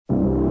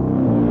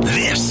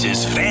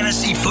is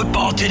Fantasy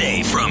Football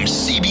Today from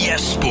CBS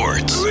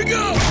Sports. Here we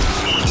go!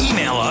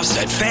 Email us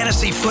at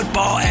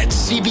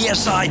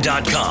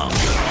fantasyfootball@cbsi.com.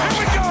 Here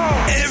we go!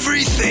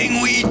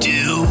 Everything we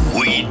do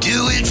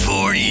it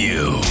for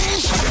you.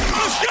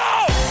 Let's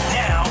go!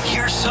 Now,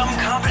 here's some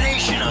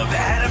combination of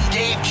Adam,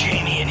 Dave,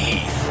 Jamie, and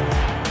Heath.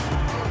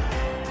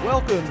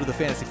 Welcome to the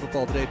Fantasy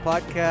Football Today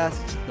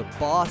podcast. The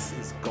boss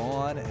is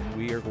gone, and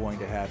we are going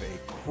to have a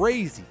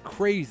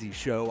crazy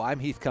show. I'm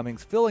Heath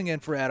Cummings, filling in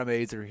for Adam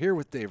Azer, here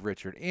with Dave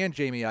Richard and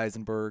Jamie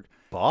Eisenberg.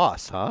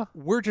 Boss, huh?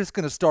 We're just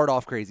going to start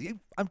off crazy.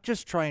 I'm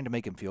just trying to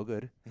make him feel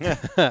good.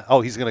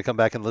 Oh, he's going to come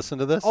back and listen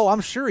to this? Oh,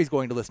 I'm sure he's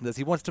going to listen to this.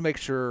 He wants to make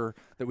sure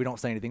that we don't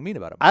say anything mean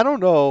about him. I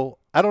don't know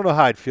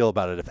how I'd feel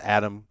about it if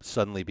Adam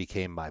suddenly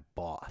became my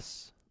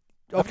boss.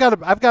 I've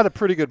got a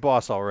pretty good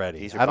boss already.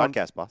 He's your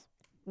podcast boss.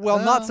 Well,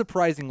 not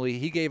surprisingly,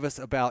 he gave us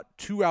about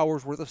 2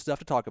 hours worth of stuff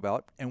to talk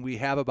about, and we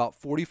have about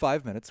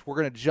 45 minutes. We're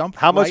going to jump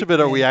How much of it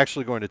are in. we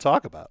actually going to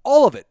talk about?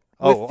 All of it.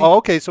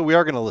 Okay, so we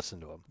are going to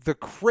listen to him. The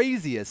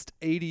craziest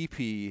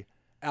ADP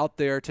out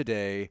there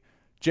today,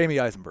 Jamie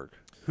Eisenberg.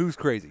 Who's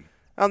crazy?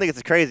 I don't think it's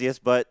the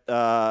craziest, but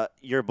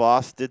your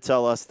boss did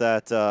tell us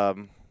that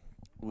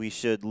we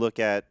should look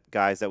at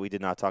guys that we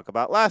did not talk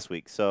about last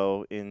week.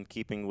 So in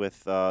keeping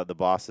with the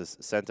boss's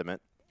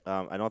sentiment,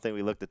 I don't think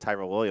we looked at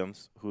Tyrell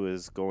Williams, who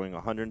is going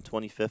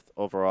 125th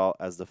overall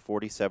as the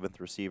 47th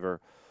receiver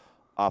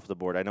off the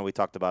board. I know we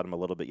talked about him a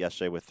little bit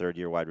yesterday with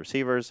third-year wide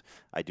receivers.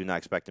 I do not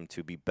expect him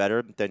to be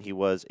better than he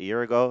was a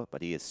year ago,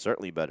 but he is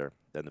certainly better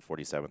than the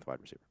 47th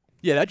wide receiver.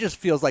 Yeah, that just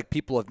feels like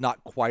people have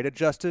not quite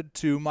adjusted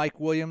to Mike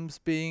Williams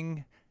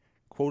being,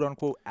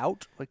 quote-unquote,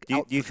 out.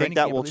 Do you think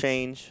that will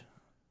change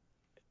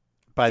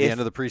By the end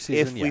of the preseason,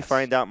 if we yes.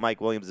 find out Mike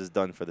Williams is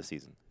done for the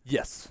season?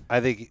 Yes. I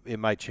think it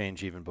might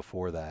change even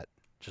before that,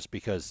 just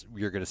because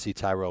you're going to see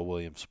Tyrell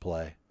Williams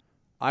play.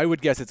 I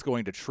would guess it's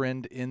going to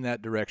trend in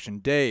that direction.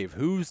 Dave,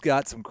 who's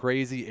got some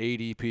crazy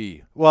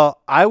ADP?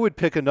 Well, I would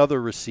pick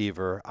another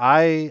receiver.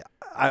 I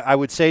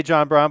would say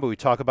John Brown, but we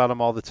talk about him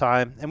all the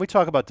time. And we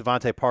talk about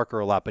Devontae Parker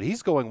a lot, but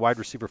he's going wide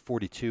receiver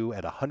 42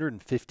 at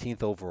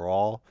 115th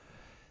overall.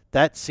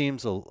 That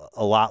seems a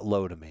lot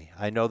low to me.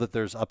 I know that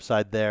there's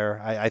upside there.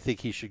 I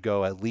think he should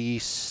go at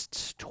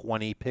least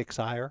 20 picks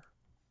higher.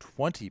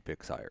 20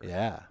 picks higher.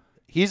 Yeah.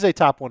 He's a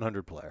top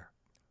 100 player.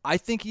 I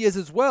think he is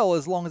as well,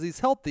 as long as he's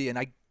healthy. And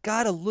I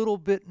got a little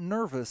bit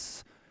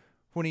nervous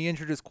when he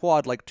injured his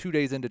quad like 2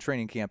 days into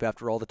training camp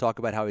after all the talk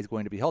about how he's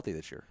going to be healthy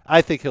this year.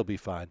 I think he'll be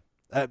fine.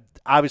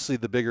 Obviously,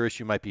 the bigger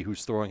issue might be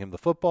who's throwing him the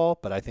football,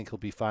 but I think he'll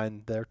be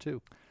fine there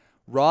too.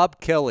 Rob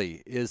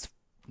Kelly is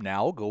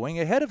now going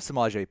ahead of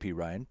Samaje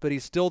Perine, but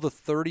he's still the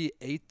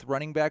 38th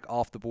running back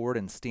off the board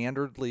in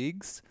standard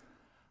leagues.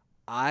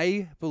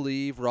 I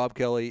believe Rob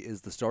Kelly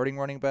is the starting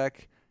running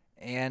back,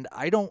 and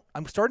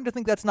I'm starting to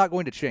think that's not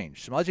going to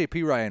change. Samaje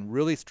Perine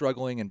really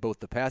struggling in both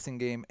the passing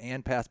game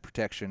and pass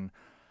protection.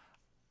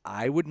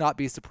 I would not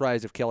be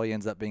surprised if Kelly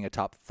ends up being a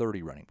top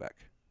 30 running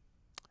back.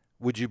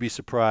 Would you be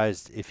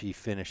surprised if he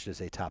finished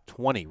as a top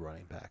 20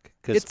 running back?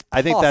 Because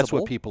I think possible. that's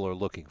what people are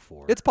looking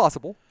for. It's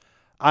possible.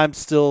 I'm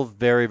still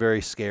very,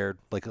 very scared,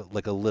 like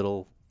a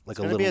little It's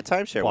gonna be a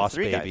timeshare boss with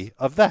three baby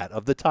guys.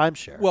 of the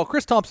timeshare. Well,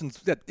 Chris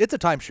Thompson's it's a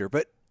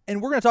timeshare,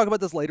 and we're going to talk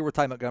about this later with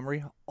Ty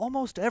Montgomery.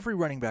 Almost every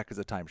running back is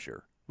a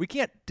timeshare. We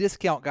can't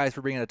discount guys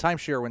for being in a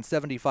timeshare when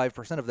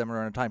 75% of them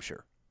are in a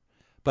timeshare.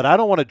 But I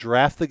don't want to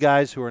draft the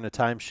guys who are in a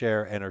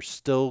timeshare and are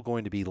still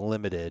going to be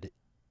limited,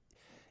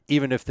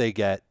 even if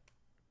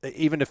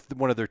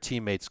one of their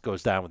teammates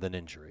goes down with an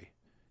injury.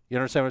 You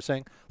understand what I'm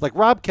saying? Like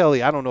Rob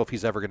Kelly, I don't know if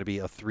he's ever going to be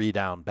a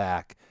 3-down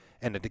back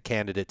and a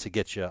candidate to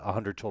get you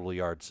 100 total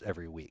yards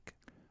every week.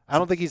 I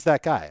don't think he's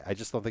that guy. I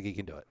just don't think he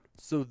can do it.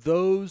 So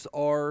those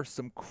are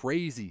some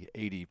crazy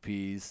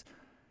ADPs.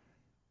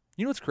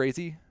 You know what's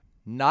crazy?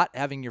 Not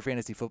having your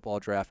fantasy football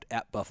draft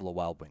at Buffalo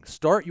Wild Wings.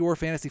 Start your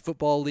fantasy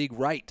football league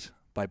right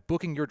by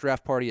booking your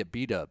draft party at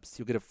B-Dubs.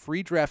 You'll get a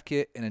free draft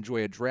kit and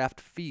enjoy a draft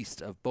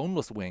feast of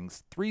boneless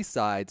wings, 3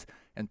 sides,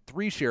 and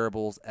 3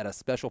 shareables at a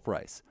special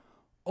price.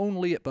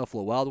 Only at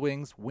Buffalo Wild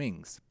Wings,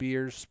 wings,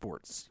 beers,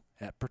 sports.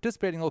 At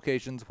participating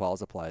locations while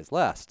supplies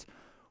last.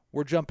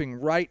 We're jumping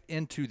right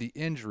into the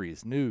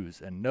injuries,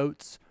 news, and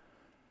notes.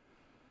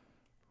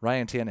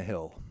 Ryan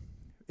Tannehill.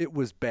 It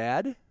was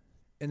bad,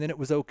 and then it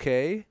was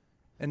okay,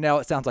 and now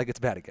it sounds like it's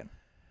bad again.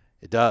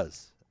 It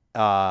does.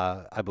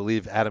 I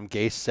believe Adam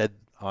Gase said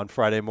on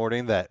Friday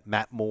morning that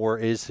Matt Moore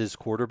is his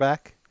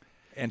quarterback.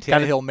 And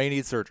Tannehill may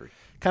need surgery.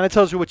 Kind of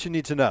tells you what you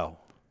need to know.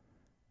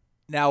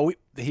 Now,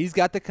 he's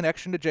got the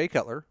connection to Jay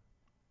Cutler.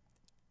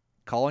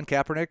 Colin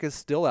Kaepernick is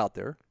still out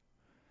there.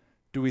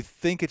 Do we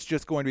think it's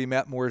just going to be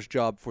Matt Moore's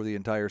job for the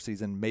entire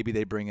season? Maybe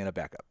they bring in a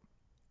backup.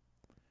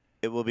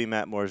 It will be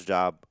Matt Moore's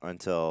job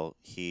until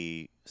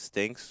he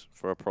stinks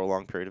for a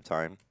prolonged period of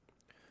time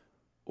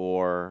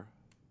or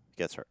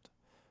gets hurt.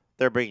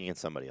 They're bringing in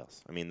somebody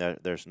else. I mean,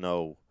 there's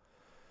no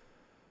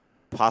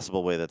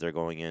possible way that they're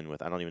going in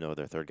with – I don't even know who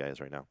their third guy is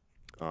right now.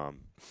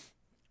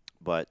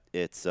 But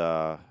it's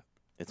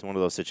one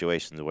of those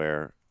situations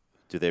where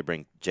Do they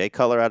bring Jay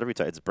Cutler out of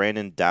retirement? It's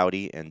Brandon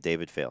Doughty and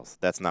David Fales.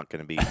 That's not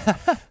going to be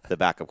the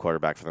backup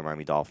quarterback for the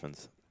Miami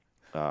Dolphins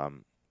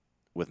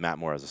with Matt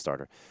Moore as a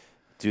starter.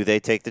 Do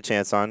they take the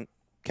chance on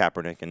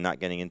Kaepernick and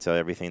not getting into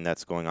everything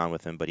that's going on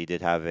with him? But he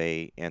did have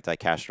a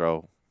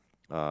anti-Castro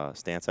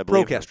stance, I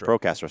believe.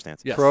 Pro-Castro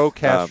stance. Yes.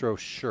 Pro-Castro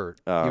shirt.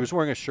 He was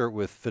wearing a shirt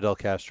with Fidel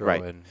Castro.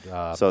 Right.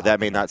 And so that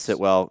may not sit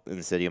well in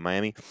the city of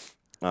Miami.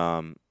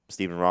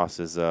 Stephen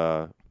Ross is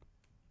an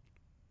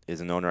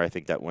owner, I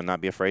think, that would not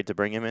be afraid to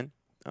bring him in.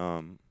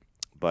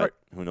 But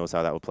who knows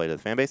how that would play to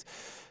the fan base.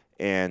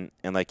 And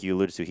like you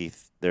alluded to,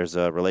 Heath, there's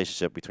a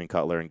relationship between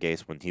Cutler and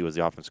Gase when he was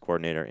the offensive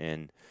coordinator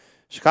in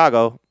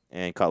Chicago,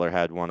 and Cutler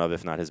had one of,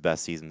 if not his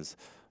best seasons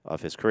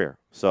of his career.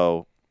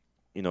 So,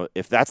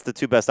 if that's the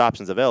two best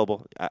options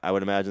available, I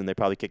would imagine they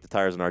probably kick the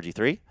tires on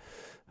RG3.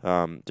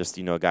 Just,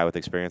 a guy with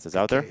experience that's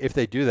out there. If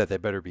they do that, they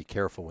better be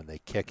careful when they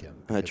kick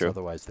him. Because True.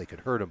 Otherwise, they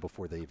could hurt him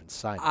before they even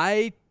sign him.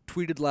 I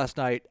tweeted last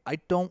night, I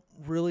don't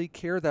really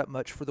care that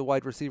much for the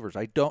wide receivers.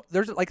 I don't.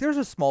 There's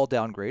a small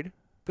downgrade,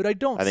 but I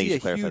don't think see you a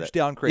should clarify huge that.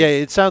 downgrade. Yeah,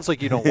 it sounds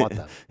like you don't want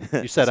them.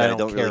 You said So I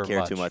don't really care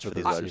much too much for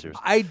these wide receivers.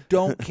 I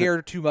don't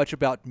care too much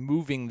about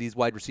moving these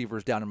wide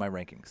receivers down in my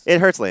rankings. It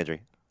hurts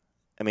Landry.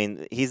 I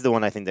mean, he's the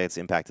one I think that's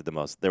impacted the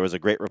most. There was a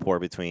great rapport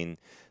between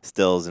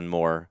Stills and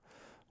Moore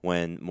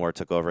when Moore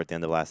took over at the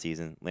end of last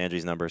season.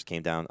 Landry's numbers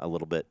came down a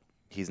little bit.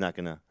 He's not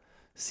going to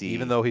see.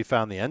 Even though he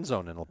found the end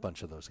zone in a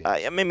bunch of those games.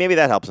 I mean, maybe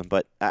that helps him,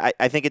 but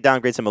I think it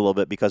downgrades him a little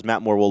bit because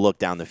Matt Moore will look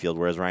down the field,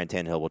 whereas Ryan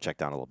Tannehill will check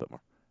down a little bit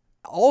more.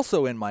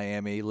 Also in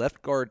Miami,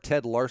 left guard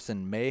Ted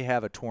Larson may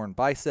have a torn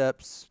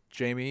biceps.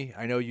 Jamie,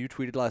 I know you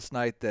tweeted last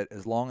night that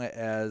as long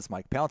as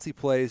Mike Pouncey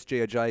plays,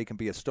 Jay Ajayi can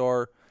be a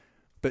star,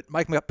 but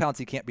Mike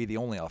Pouncey can't be the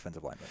only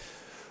offensive lineman.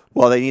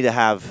 Well, they need to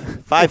have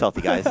 5 healthy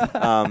guys.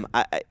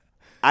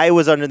 I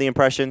was under the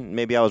impression,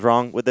 maybe I was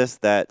wrong with this,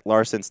 that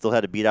Larson still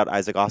had to beat out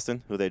Isaac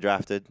Austin, who they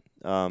drafted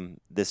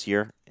this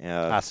year.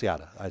 Isaac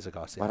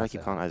Asiata. Why do I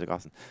keep calling Isaac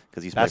Austin?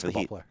 Because he's playing for the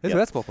Heat. Player. He's a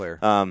basketball player.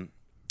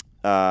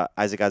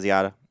 Isaac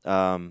Asiata.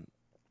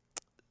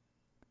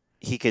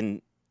 He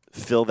can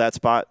fill that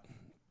spot.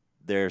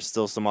 There's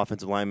still some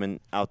offensive linemen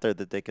out there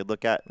that they could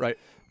look at. Right.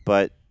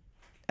 But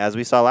as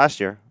we saw last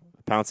year,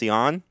 Pouncey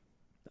on,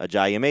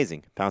 Ajayi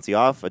amazing. Pouncey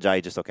off,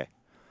 Ajayi just okay.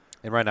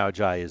 And right now,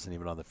 Ajayi isn't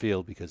even on the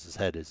field because his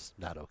head is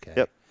not okay.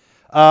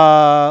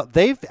 Yep.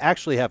 They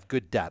actually have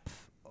good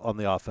depth on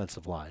the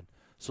offensive line.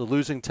 So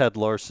losing Ted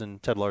Larson,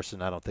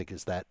 I don't think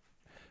is that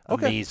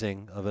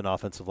amazing of an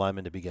offensive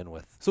lineman to begin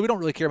with. So we don't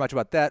really care much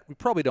about that. We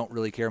probably don't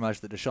really care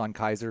much that Deshaun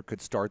Kaiser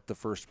could start the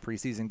first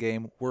preseason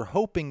game. We're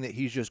hoping that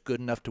he's just good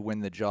enough to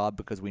win the job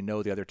because we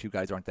know the other two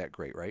guys aren't that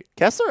great, right?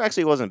 Kessler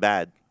actually wasn't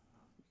bad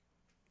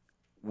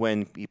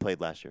when he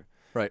played last year.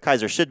 Right.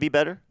 Kaiser should be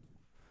better.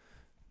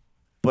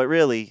 But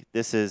really,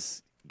 this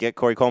is get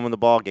Corey Coleman the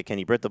ball, get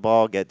Kenny Britt the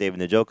ball, get David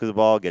Njoku the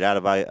ball, get out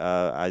of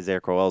Isaiah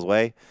Crowell's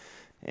way,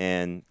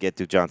 and get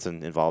Duke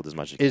Johnson involved as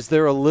much as you can. Is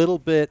there a little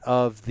bit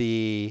of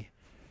the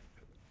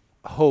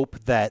hope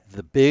that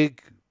the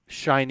big,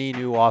 shiny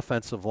new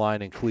offensive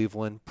line in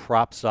Cleveland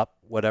props up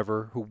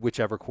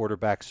whichever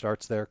quarterback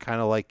starts there,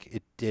 kind of like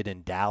it did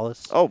in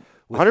Dallas with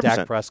 100%.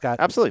 Dak Prescott?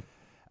 Absolutely.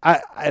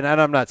 And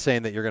I'm not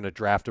saying that you're going to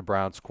draft a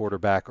Browns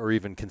quarterback or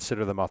even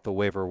consider them off the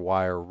waiver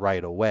wire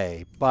right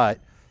away, but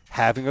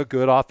having a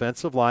good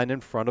offensive line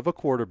in front of a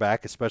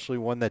quarterback, especially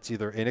one that's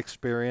either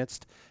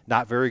inexperienced,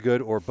 not very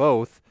good, or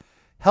both,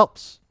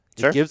 helps.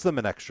 Sure. It gives them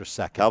an extra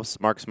second. Helps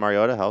Marcus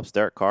Mariota, helps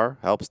Derek Carr,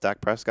 helps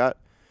Dak Prescott.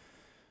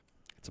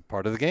 It's a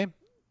part of the game.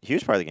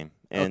 Huge part of the game.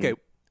 And Okay.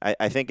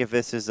 I think if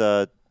this is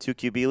a 2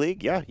 QB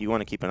league, yeah, you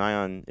want to keep an eye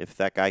on if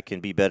that guy can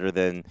be better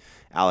than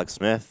Alex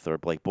Smith or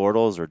Blake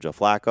Bortles or Joe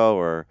Flacco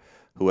or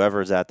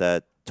whoever's at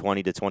that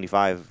 20 to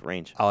 25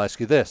 range. I'll ask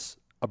you this.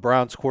 A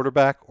Browns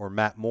quarterback or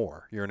Matt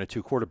Moore? You're in a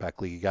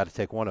 2-quarterback league. You got to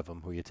take one of them.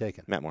 Who are you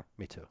taking? Matt Moore.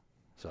 Me too.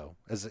 So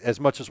as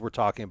much as we're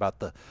talking about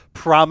the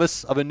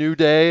promise of a new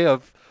day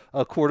of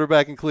a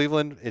quarterback in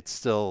Cleveland, it's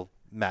still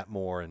Matt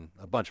Moore and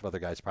a bunch of other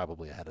guys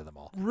probably ahead of them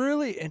all.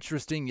 Really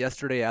interesting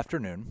yesterday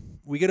afternoon.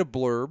 We get a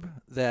blurb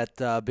that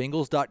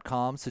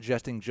Bengals.com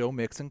suggesting Joe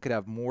Mixon could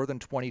have more than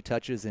 20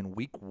 touches in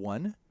week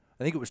 1.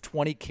 I think it was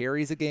 20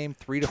 carries a game,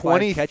 3 to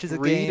 5 catches a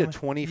game. 23 to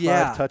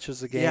 25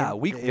 touches a game. Yeah,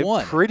 week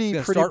 1.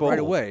 Pretty start bold. right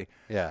away.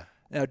 Yeah.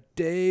 Now,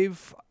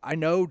 Dave, I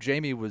know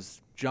Jamie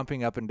was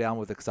jumping up and down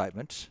with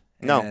excitement.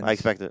 No, and I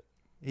expect it.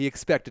 He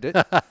expected it.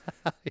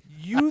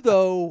 You,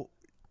 though,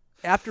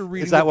 after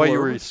reading Is that the why you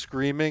blurb- were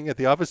screaming at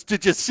the office?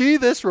 Did you see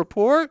this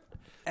report?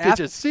 Did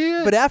you see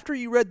it? But after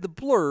you read the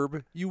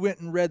blurb, you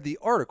went and read the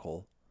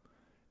article.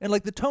 And,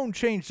 the tone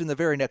changed in the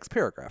very next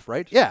paragraph,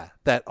 right? Yeah,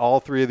 that all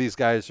 3 of these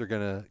guys are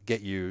going to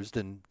get used.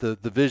 And the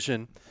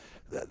vision,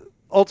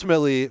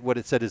 ultimately what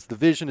it said is the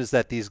vision is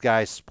that these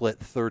guys split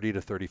 30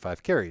 to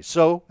 35 carries.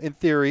 So, in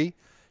theory,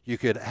 you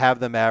could have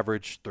them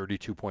average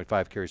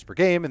 32.5 carries per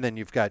game, and then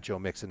you've got Joe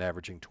Mixon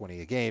averaging 20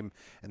 a game,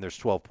 and there's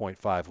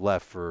 12.5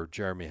 left for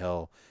Jeremy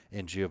Hill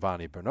and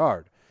Giovanni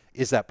Bernard.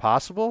 Is that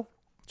possible?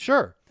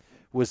 Sure.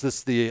 Was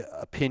this the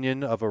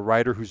opinion of a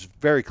writer who's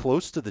very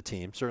close to the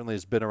team, certainly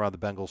has been around the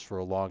Bengals for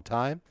a long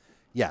time?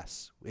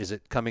 Yes. Is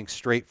it coming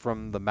straight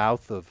from the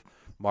mouth of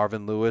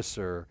Marvin Lewis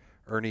or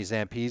Ernie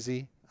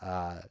Zampese?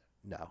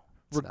 No.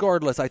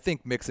 Regardless, I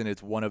think Mixon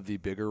is one of the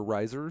bigger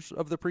risers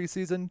of the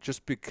preseason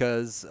just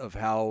because of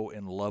how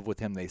in love with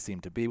him they seem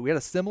to be. We had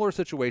a similar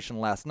situation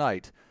last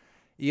night.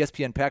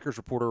 ESPN Packers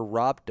reporter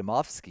Rob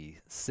Domofsky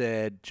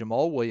said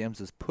Jamal Williams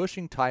is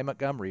pushing Ty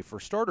Montgomery for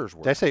starters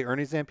work. Did I say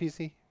Ernie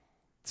Zampese?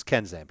 It's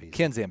Ken Zampese.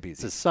 Ken Zampese.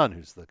 It's his son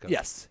who's the coach.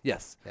 Yes. Yeah,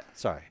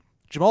 sorry.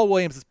 Jamal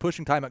Williams is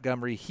pushing Ty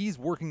Montgomery. He's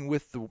working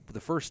with the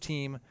first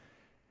team.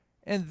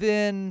 And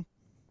then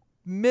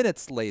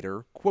minutes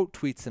later, quote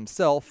tweets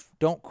himself,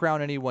 "Don't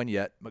crown anyone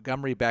yet.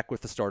 Montgomery back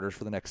with the starters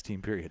for the next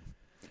team period."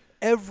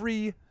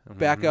 Every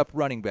backup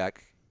running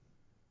back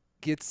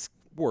gets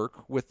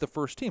work with the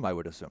first team, I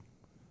would assume.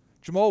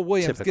 Jamal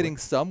Williams Typically. getting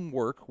some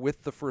work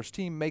with the first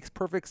team makes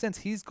perfect sense.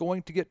 He's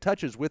going to get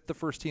touches with the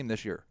first team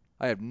this year.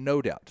 I have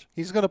no doubt.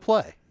 He's going to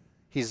play.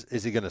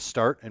 Is he going to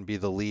start and be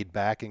the lead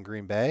back in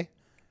Green Bay?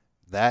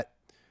 That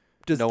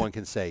no one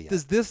can say yet.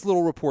 Does this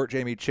little report,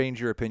 Jamie, change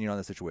your opinion on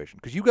the situation?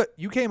 Because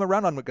you came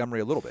around on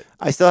Montgomery a little bit.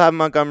 I still have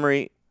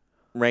Montgomery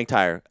ranked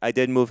higher. I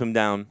did move him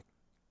down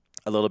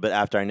a little bit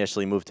after I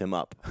initially moved him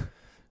up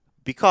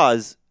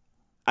because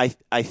I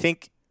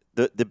think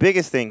the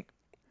biggest thing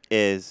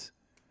is,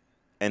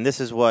 and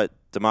this is what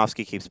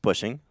Domofsky keeps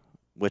pushing,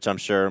 which I'm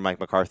sure Mike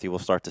McCarthy will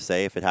start to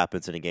say if it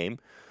happens in a game.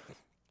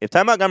 If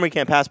Ty Montgomery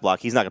can't pass block,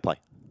 he's not going to play.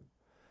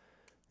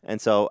 And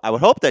so I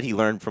would hope that he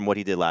learned from what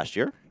he did last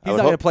year. He's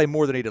not going to play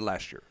more than he did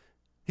last year.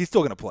 He's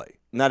still going to play.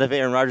 Not if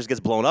Aaron Rodgers gets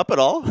blown up at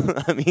all.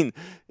 I mean,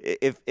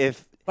 if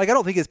I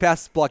don't think his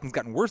pass blocking's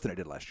gotten worse than it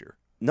did last year.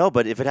 No,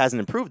 but if it hasn't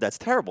improved, that's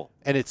terrible.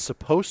 And it's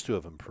supposed to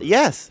have improved.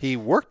 Yes. He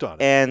worked on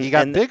it. And he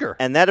got bigger.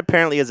 And that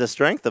apparently is a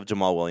strength of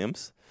Jamal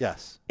Williams.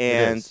 Yes.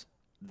 And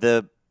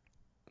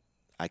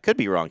I could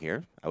be wrong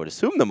here. I would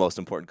assume the most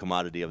important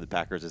commodity of the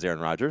Packers is Aaron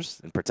Rodgers,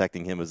 and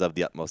protecting him is of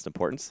the utmost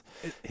importance.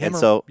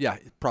 Yeah,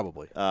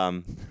 probably.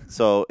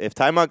 So if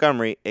Ty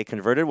Montgomery, a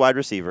converted wide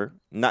receiver,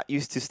 not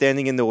used to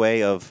standing in the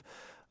way of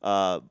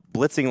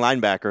blitzing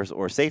linebackers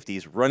or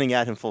safeties, running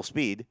at him full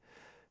speed,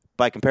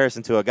 by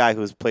comparison to a guy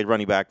who's played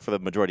running back for the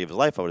majority of his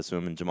life, I would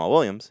assume, in Jamal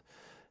Williams,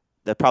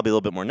 that's probably a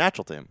little bit more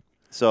natural to him.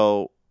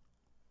 So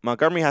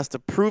Montgomery has to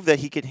prove that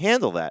he can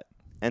handle that.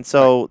 And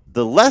so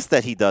the less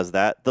that he does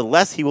that, the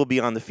less he will be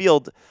on the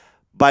field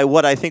by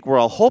what I think we're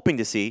all hoping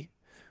to see,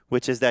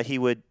 which is that he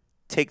would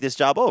take this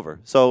job over.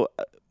 So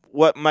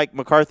what Mike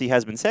McCarthy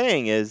has been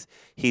saying is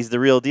he's the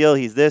real deal,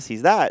 he's this,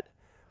 he's that.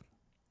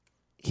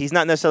 He's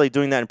not necessarily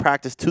doing that in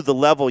practice to the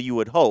level you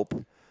would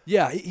hope.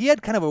 Yeah, he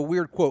had kind of a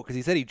weird quote because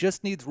he said he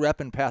just needs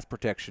rep and pass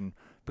protection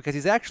because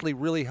he's actually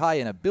really high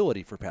in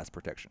ability for pass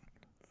protection.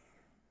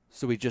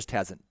 So he just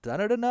hasn't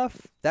done it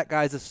enough. That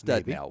guy's a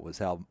stud now, was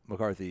how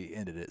McCarthy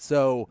ended it.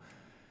 So,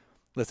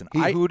 listen,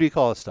 who do you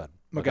call a stud?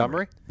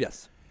 Montgomery?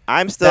 Yes.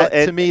 I'm still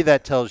to me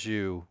that tells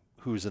you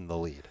who's in the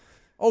lead.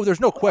 Oh, there's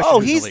no question. Oh,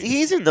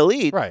 he's in the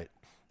lead. Right.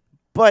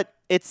 But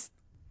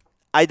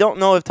I don't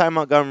know if Ty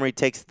Montgomery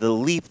takes the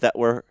leap that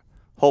we're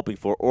hoping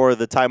for or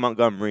the Ty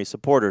Montgomery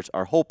supporters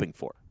are hoping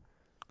for.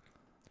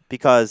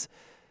 Because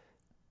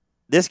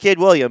this kid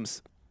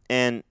Williams,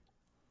 and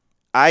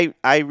I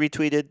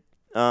retweeted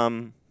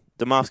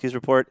Domofsky's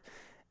report,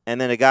 and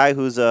then a guy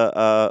who's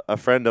a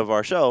friend of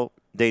our show,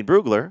 Dane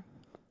Brugler,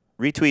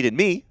 retweeted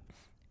me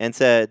and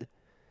said,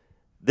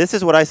 "This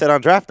is what I said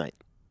on draft night,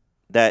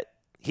 that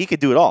he could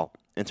do it all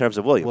in terms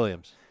of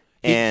Williams."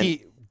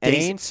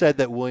 Dane said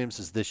that Williams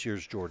is this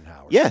year's Jordan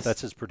Howard. Yes.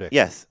 That's his prediction.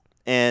 Yes.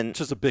 And it's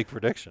just a big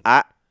prediction.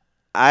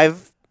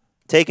 I've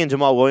taken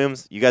Jamal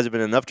Williams. You guys have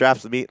been in enough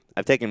drafts with me.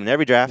 I've taken him in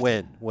every draft.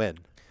 When?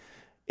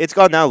 It's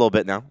gone down a little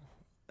bit now.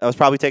 I was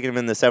probably taking him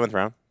in the 7th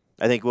round.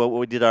 I think when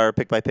we did our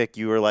pick-by-pick,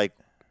 you were like,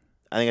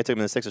 I think I took him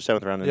in the 6th or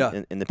 7th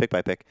round in the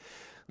pick-by-pick.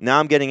 Now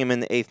I'm getting him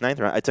in the 8th, 9th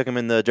round. I took him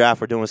in the draft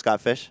we're doing with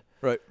Scott Fish.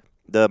 Right.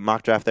 The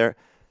mock draft there.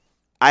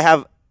 I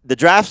have the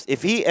drafts,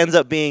 if he ends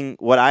up being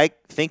what I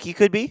think he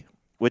could be,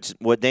 which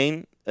what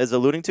Dane is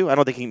alluding to, I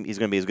don't think he's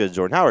going to be as good as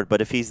Jordan Howard,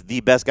 but if he's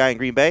the best guy in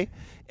Green Bay,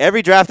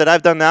 every draft that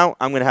I've done now,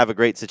 I'm going to have a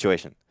great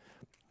situation.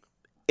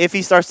 If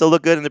he starts to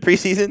look good in the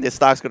preseason, his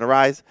stock's going to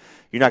rise.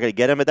 You're not going to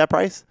get him at that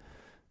price.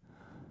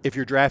 If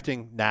you're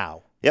drafting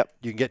now, yep,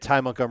 you can get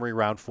Ty Montgomery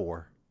round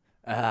 4.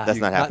 That's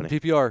not happening. Not in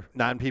PPR.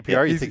 Not in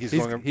PPR. You think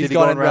he's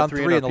gone in round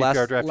 3 in the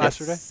last draft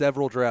yesterday?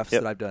 Several drafts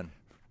that I've done.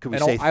 Could we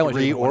say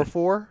 3 or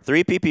 4?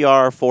 3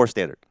 PPR, 4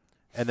 standard.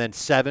 And then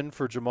 7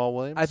 for Jamal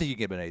Williams? I think you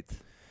can get him an 8th.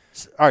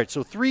 All right,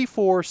 so 3,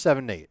 4,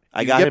 7, 8.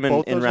 I got him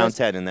in round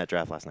 10 in that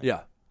draft last night.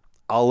 Yeah.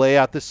 I'll lay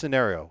out this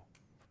scenario.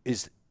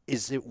 Is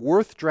it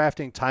worth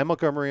drafting Ty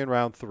Montgomery in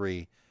round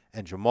 3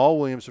 and Jamal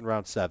Williams in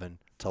round 7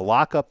 to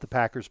lock up the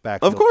Packers'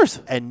 backfield? Of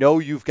course. And know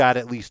you've got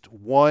at least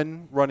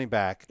one running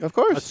back. Of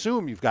course.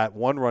 Assume you've got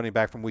one running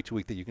back from week to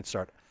week that you can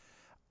start.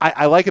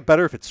 I like it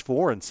better if it's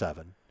 4 and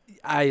 7.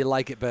 I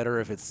like it better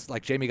if it's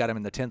like Jamie got him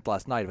in the 10th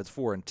last night. If it's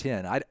 4 and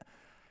 10,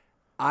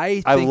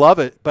 I love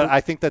it, but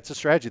I think that's a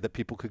strategy that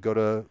people could go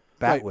to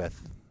bat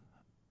with.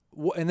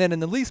 And then in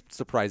the least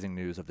surprising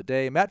news of the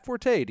day, Matt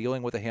Forte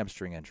dealing with a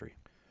hamstring injury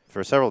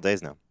for several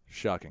days now.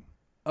 Shocking.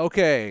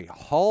 Okay,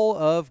 Hall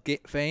of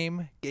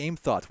Fame game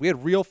thoughts. We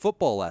had real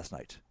football last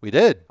night. We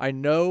did. I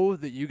know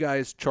that you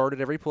guys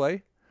charted every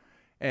play,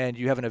 and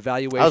you have an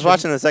evaluation. I was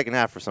watching the second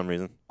half for some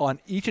reason. On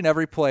each and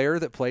every player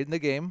that played in the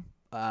game.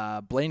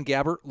 Blaine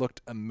Gabbert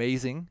looked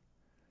amazing.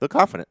 Look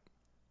confident.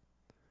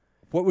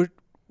 Were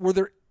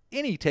there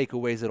any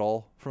takeaways at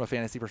all from a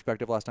fantasy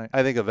perspective last night?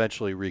 I think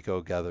eventually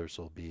Rico Gathers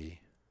will be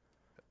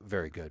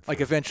very good.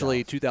 Like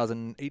eventually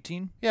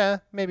 2018? Yeah,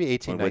 maybe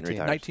 18, When Witten 19.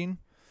 retires. 19?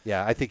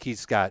 Yeah, I think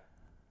he's got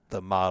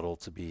the model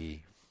to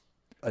be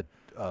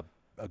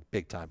a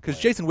big time. Because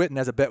Jason Witten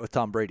has a bet with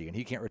Tom Brady, and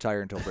he can't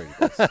retire until Brady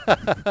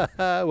does.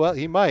 Well,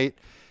 he might.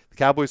 The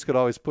Cowboys could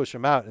always push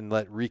him out and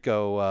let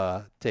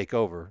Rico take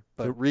over.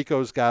 But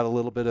Rico's got a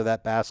little bit of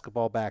that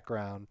basketball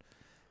background.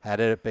 Had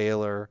it at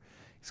Baylor.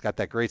 He's got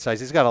that great size.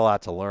 He's got a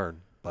lot to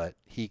learn, but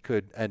he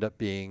could end up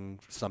being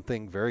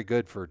something very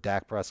good for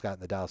Dak Prescott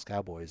and the Dallas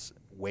Cowboys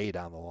way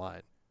down the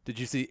line. Did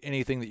you see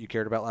anything that you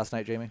cared about last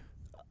night, Jamie?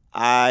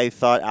 I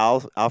thought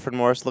Alfred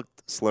Morris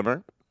looked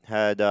slimmer,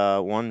 had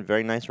one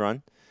very nice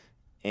run.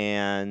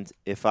 And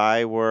if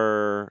I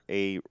were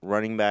a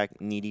running back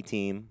needy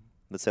team,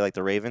 let's say like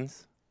the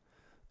Ravens,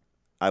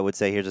 I would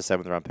say here's a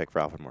 7th-round pick for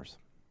Alfred Morris.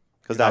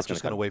 Because You're not that's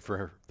just going to wait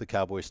for the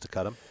Cowboys to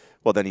cut him.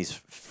 Well, then he's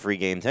free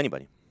game to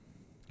anybody.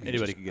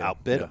 Anybody could get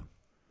outbid him. him.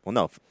 Well,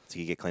 no, so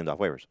he could get claimed off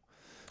waivers.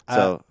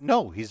 So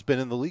No, he's been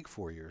in the league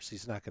 4 years.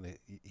 He's not going to.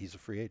 He's a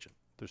free agent.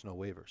 There's no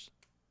waivers.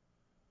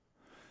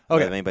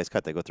 Okay. if anybody's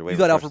cut, they go through waivers. You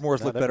thought first. Alfred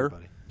Morris Not looked better?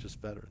 everybody, just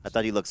veterans. I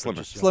thought he looked slimmer.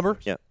 Just young Slimmer?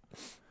 players.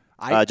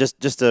 Yeah.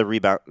 Just to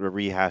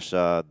rehash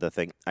the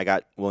thing, I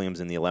got Williams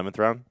in the 11th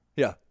round,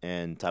 Yeah.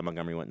 and Ty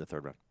Montgomery went in the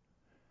 3rd round.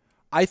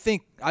 I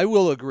think I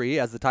will agree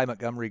as the Ty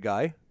Montgomery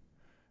guy.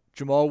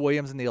 Jamal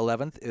Williams in the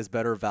 11th is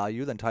better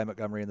value than Ty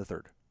Montgomery in the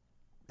 3rd.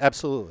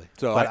 Absolutely.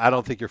 So But I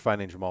don't think you're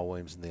finding Jamal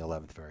Williams in the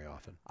 11th very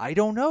often. I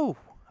don't know.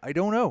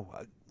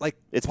 Like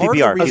It's part of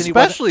the PPR. reason he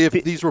wasn't- Especially if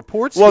these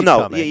reports Well, keep no,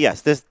 coming.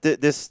 yes.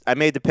 This I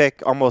made the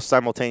pick almost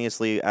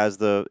simultaneously as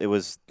it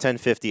was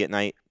 10:50 at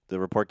night. The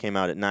report came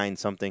out at 9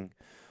 something.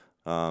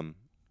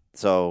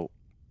 So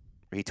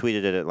he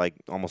tweeted it at like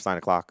almost 9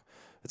 o'clock.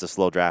 It's a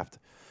slow draft,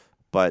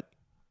 but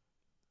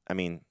I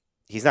mean,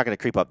 he's not going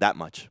to creep up that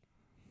much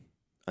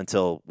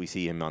until we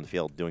see him on the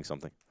field doing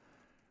something.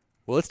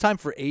 Well, it's time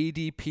for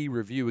ADP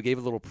review. We gave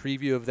a little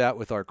preview of that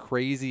with our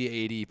crazy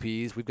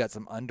ADPs. We've got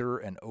some under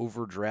and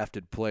over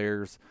drafted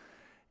players.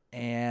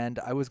 And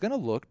I was going to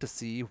look to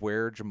see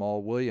where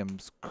Jamal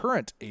Williams'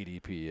 current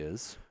ADP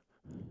is.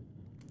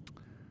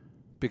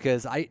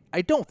 Because I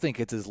don't think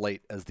it's as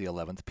late as the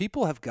 11th.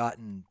 People have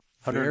gotten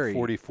very...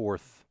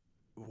 144th.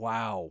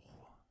 Wow.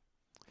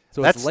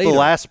 So That's it's later. the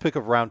last pick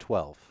of round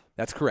 12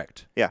 That's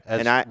correct. Yeah,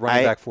 as and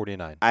running back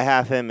 49. I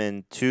have him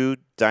in 2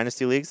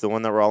 dynasty leagues. The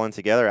one that we're all in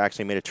together. I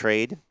actually made a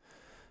trade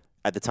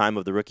at the time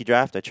of the rookie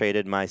draft. I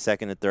traded my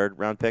 2nd and 3rd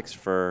round picks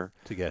to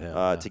get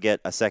him. to get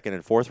a 2nd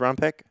and 4th round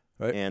pick,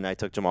 Right. and I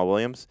took Jamal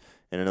Williams.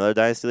 In another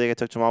dynasty league, I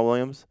took Jamal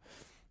Williams.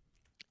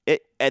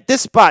 At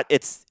this spot,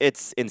 it's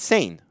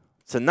insane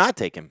to not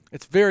take him.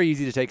 It's very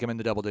easy to take him in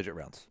the double-digit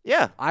rounds.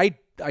 Yeah, I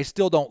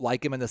still don't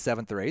like him in the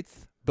 7th or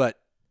 8th, but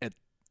it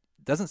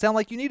doesn't sound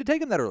like you need to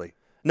take him that early.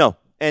 no,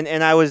 and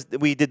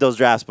we did those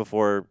drafts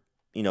before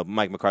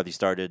Mike McCarthy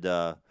started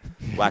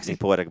waxing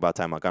poetic about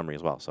Ty Montgomery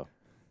as well. So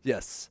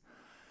Yes.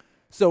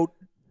 So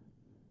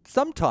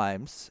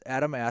sometimes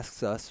Adam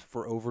asks us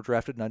for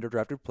overdrafted and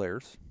underdrafted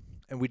players,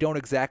 and we don't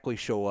exactly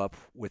show up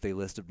with a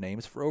list of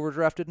names for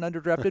overdrafted and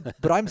underdrafted,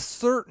 but I'm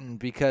certain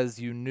because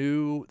you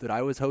knew that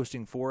I was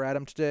hosting for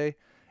Adam today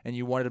and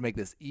you wanted to make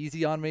this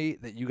easy on me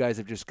that you guys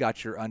have just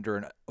got your under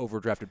and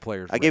overdrafted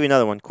players. I gave you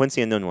another one,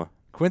 Quincy Enunwa,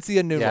 Quincy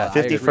Enunwa. Yeah, I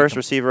agree 51st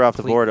receiver off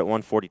the completely. board at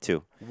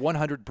 142.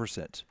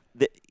 100%.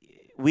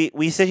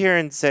 We sit here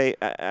and say,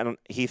 I don't,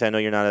 Heath, I know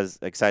you're not as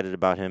excited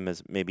about him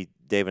as maybe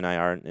Dave and I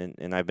are,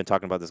 and I've been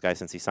talking about this guy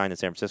since he signed in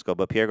San Francisco,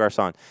 but Pierre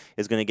Garçon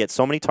is going to get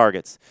so many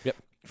targets Yep.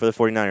 for the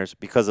 49ers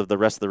because of the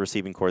rest of the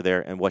receiving core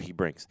there and what he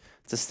brings.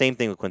 It's the same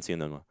thing with Quincy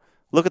Enunwa.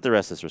 Look at the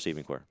rest of this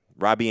receiving core.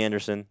 Robbie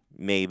Anderson,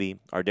 maybe.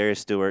 Ardarius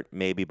Stewart,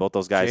 maybe. Both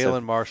those guys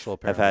Jalen Marshall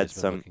apparently had has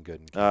been some looking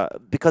good. In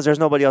because there's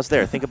nobody else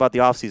there. Think about the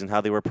offseason, how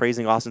they were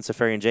praising Austin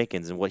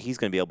Seferian-Jenkins and what he's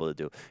going to be able to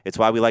do. It's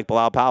why we like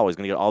Bilal Powell. He's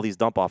going to get all these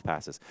dump-off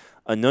passes.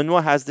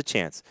 Enunwa has the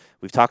chance.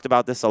 We've talked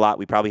about this a lot.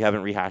 We probably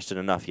haven't rehashed it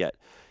enough yet.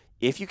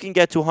 If you can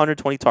get to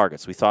 120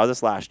 targets, we saw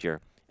this last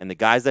year, and the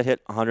guys that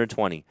hit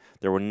 120,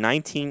 there were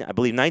 19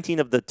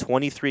 of the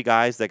 23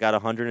 guys that got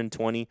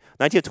 120,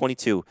 19 of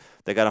 22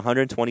 that got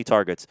 120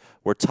 targets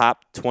were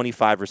top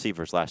 25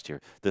 receivers last year.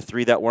 The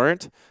 3 that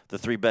weren't, the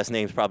 3 best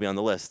names probably on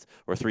the list,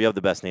 or 3 of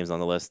the best names on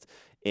the list,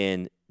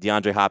 in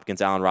DeAndre Hopkins,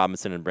 Allen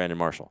Robinson, and Brandon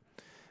Marshall.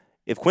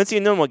 If Quincy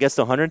Enunwa gets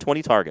to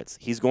 120 targets,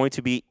 he's going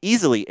to be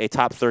easily a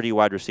top 30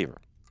 wide receiver.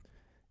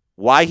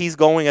 Why he's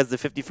going as the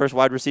 51st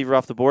wide receiver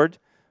off the board?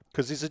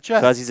 because he's a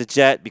Jet. Because he's a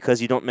Jet,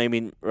 because you don't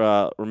maybe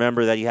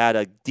remember that he had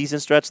a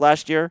decent stretch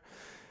last year.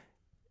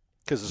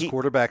 Because his he-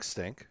 quarterbacks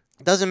stink.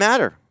 It doesn't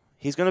matter.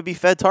 He's going to be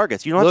fed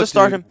targets. You don't have Look, to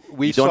start dude, him.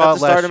 We You don't saw have it to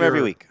start last him every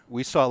year- week.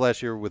 We saw it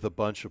last year with a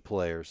bunch of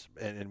players,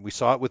 and we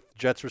saw it with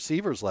Jets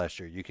receivers last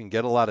year. You can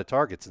get a lot of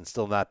targets and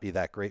still not be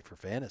that great for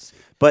fantasy.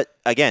 But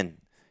again,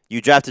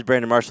 you drafted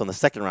Brandon Marshall in the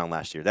second round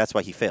last year. That's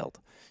why he failed.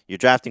 You're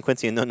drafting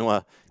Quincy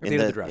Enunwa the end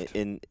of the draft.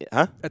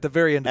 At the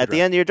very end of At the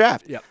the end of your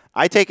draft. Yep.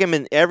 I take him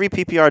in every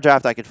PPR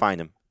draft I could find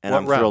him, and What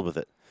I'm round? thrilled with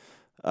it.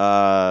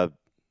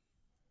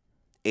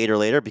 8 or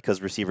later,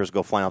 because receivers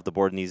go flying off the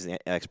board in these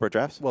expert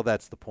drafts. Well,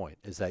 that's the point,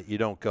 is that you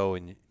don't go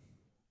and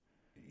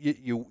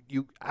you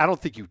I don't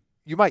think you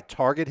might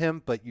target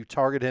him, but you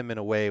target him in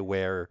a way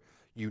where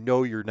you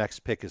know your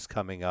next pick is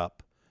coming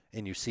up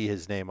and you see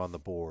his name on the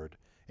board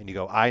and you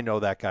go, I know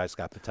that guy's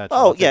got potential.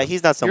 Oh, I'll take yeah, him.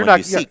 he's not someone you're not,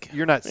 you seek.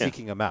 You're not Yeah.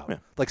 seeking him out. Yeah.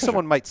 Like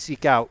someone might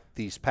seek out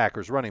these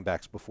Packers running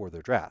backs before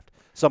their draft.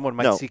 Someone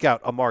might No. seek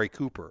out Amari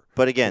Cooper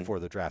But again, before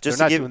the draft. just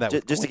They're to not give, doing that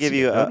with just to Quincy give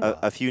you Enunwa.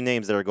 a few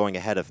names that are going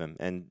ahead of him,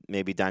 and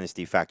maybe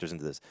Dynasty factors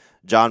into this.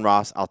 John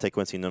Ross, I'll take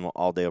Quincy Enunwa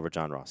all day over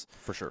John Ross.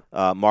 For sure.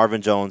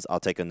 Marvin Jones,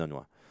 I'll take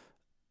Enunwa.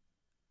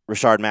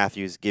 Rashard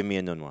Matthews, give me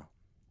Enunwa.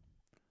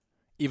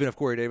 Even if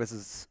Corey Davis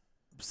is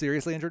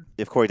seriously injured?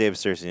 If Corey Davis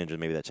is seriously injured,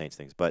 maybe that changed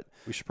things. But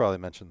We should probably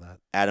mention that.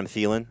 Adam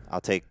Thielen,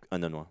 I'll take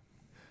Enunwa.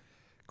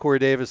 Corey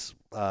Davis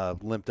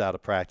limped out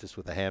of practice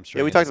with a hamstring.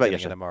 Yeah, we and talked is about getting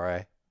yesterday. an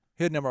MRI.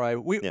 He had an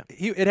MRI. Yeah.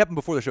 It happened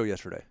before the show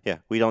yesterday. Yeah,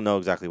 we don't know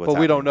exactly what's But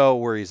we happening. don't know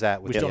where he's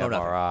at with We the still know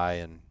nothing.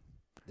 MRI, and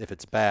if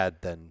it's bad,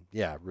 then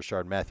yeah,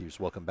 Rashard Matthews,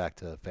 welcome back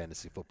to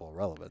fantasy football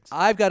relevance.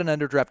 I've got an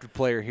underdrafted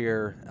player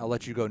here. I'll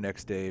let you go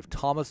next, Dave.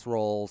 Thomas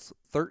Rawls,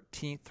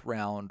 13th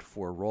round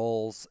for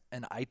Rawls,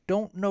 and I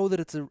don't know that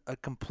it's a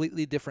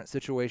completely different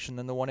situation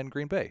than the one in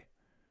Green Bay.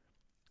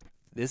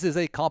 This is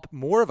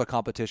more of a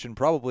competition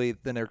probably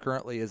than there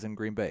currently is in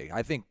Green Bay.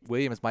 I think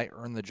Williams might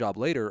earn the job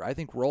later. I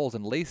think Rawls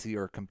and Lacey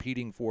are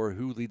competing for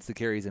who leads the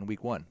carries in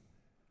Week 1.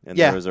 And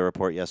Yeah. there was a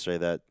report yesterday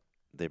that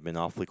they've been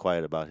awfully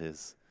quiet about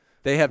his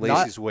They have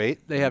Lacey's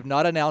weight. They have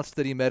not announced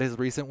that he met his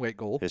recent weight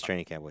goal.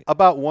 training camp weight.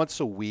 About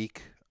once a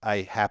week,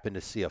 I happen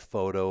to see a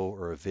photo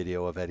or a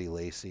video of Eddie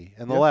Lacy.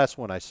 And the Yep. last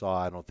one I saw,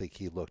 I don't think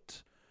he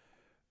looked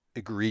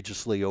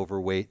egregiously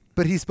overweight.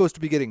 But he's supposed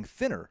to be getting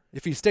thinner.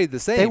 If he stayed the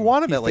same, They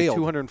want him he at like failed.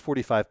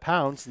 245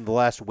 pounds, and the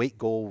last weight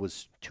goal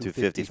was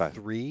 255.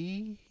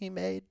 253 he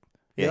made.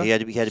 Yeah, he had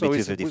to be So he's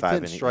 255.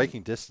 within and he-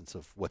 striking distance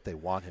of what they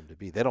want him to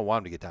be. They don't want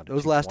him to get down to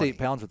Those last 220. 8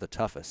 pounds are the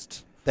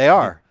toughest. They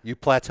are. You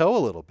plateau a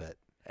little bit.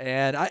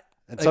 And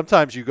And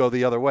sometimes you go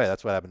the other way.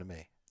 That's what happened to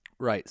me.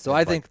 Right. So in, I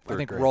like, think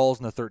third grade. Rawls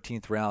in the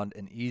 13th round,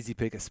 an easy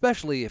pick,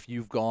 especially if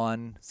you've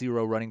gone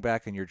 0 running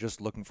back and you're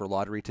just looking for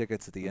lottery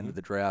tickets at the end of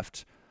the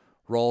draft.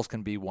 Rawls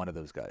can be one of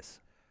those guys.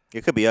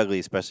 It could be ugly,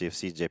 especially if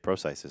CJ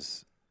Procise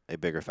is a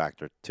bigger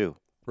factor, too.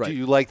 Right. Do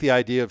you like the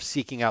idea of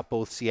seeking out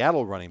both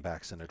Seattle running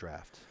backs in a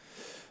draft?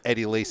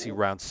 Eddie Lacy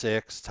round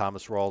 6,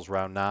 Thomas Rawls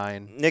round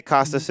 9. Nick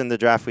Costas in the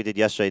draft we did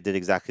yesterday did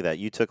exactly that.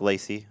 You took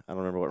Lacey. I don't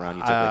remember what round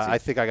you took Lacey. I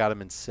think I got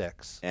him in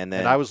 6. And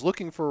then- I was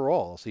looking for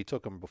Rawls. He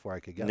took him before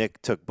I could get him.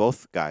 Nick took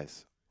both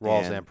guys.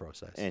 Rawls and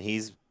Procise. And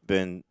he's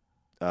been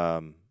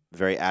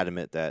very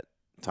adamant that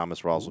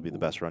Thomas Rawls will be the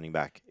best running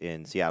back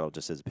in Seattle,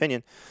 just his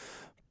opinion.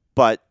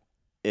 But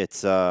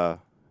it's an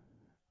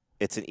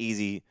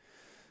easy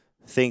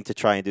thing to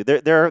try and do.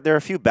 There are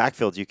a few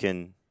backfields you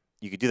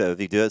could do that.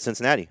 You do that at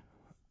Cincinnati.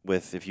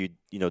 If you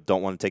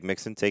don't want to take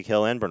Mixon, take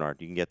Hill and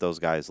Bernard. You can get those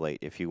guys late.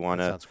 If you want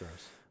That to, sounds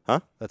gross. Huh?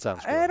 That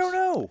sounds gross. I don't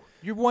know.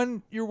 You're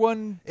one.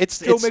 It's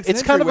Joe Mixon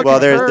it's kind of a injury Well,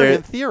 there- concern there-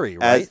 in theory,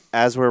 right?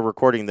 as we're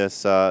recording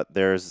this,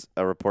 there's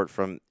a report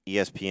from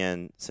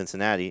ESPN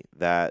Cincinnati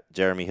that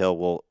Jeremy Hill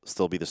will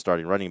still be the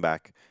starting running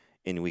back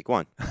in Week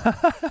 1.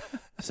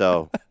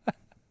 So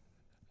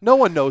No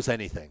one knows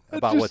anything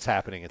about just- what's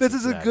happening at This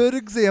is a Cincinnati. good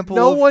example.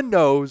 No of one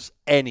knows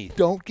anything.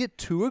 Don't get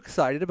too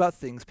excited about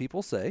things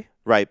people say.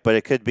 right, but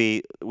it could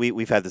be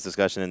we've had this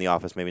discussion in the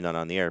office, maybe not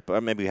on the air,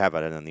 but maybe we have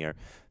had it on the air.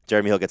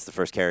 Jeremy Hill gets the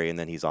first carry and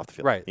then he's off the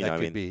field. Right, You that know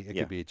what I could mean? be. It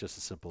Yeah. could be just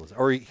as simple as,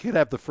 or he could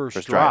have the first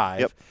First drive, drive,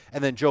 yep.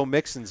 and then Joe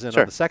Mixon's in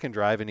Sure. on the second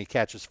drive, and he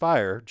catches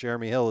fire.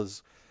 Jeremy Hill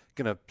is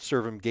going to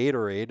serve him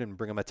Gatorade and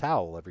bring him a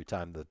towel every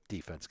time the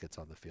defense gets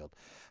on the field.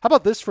 How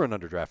about this for an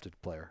underdrafted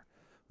player?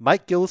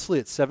 Mike Gillislee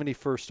at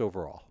 71st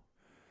overall,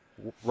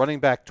 running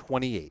back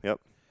 28. Yep.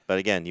 But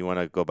again, you want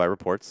to go by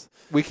reports.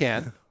 We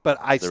can, but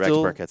I The Rex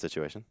still. Burkhead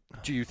situation.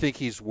 Do you think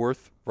he's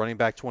worth running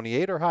back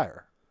 28 or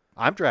higher?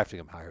 I'm drafting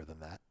him higher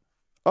than that.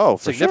 Oh,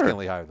 for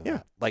Significantly sure. higher than Yeah.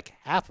 that, like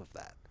half of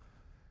that.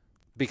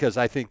 Because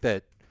I think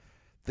that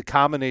the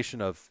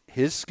combination of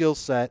his skill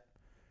set,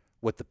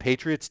 what the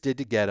Patriots did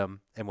to get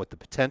him, and what the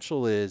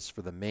potential is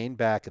for the main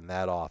back in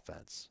that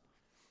offense,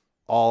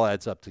 all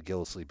adds up to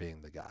Gillislee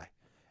being the guy.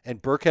 And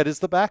Burkhead is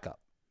the backup.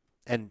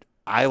 And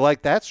I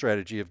like that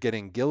strategy of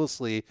getting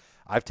Gillislee.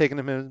 I've taken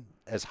him in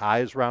as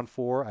high as round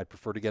 4. I'd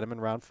prefer to get him in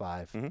round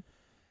 5. Mhm.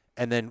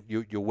 And then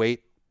you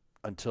wait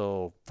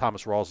until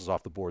Thomas Rawls is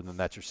off the board, and then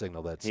that's your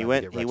signal that it's He time to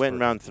went get he Rex went in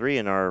Burkhead. round 3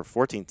 in our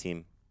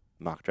 14-team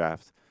mock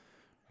draft.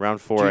 Round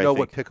 4, Do you know I think.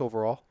 what pick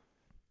overall?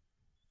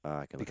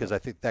 I can look Because it I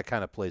up. think that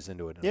kind of plays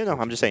into it. in Yeah, no, I'm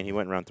 14 just saying he team.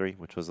 went in round 3,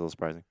 which was a little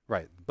surprising.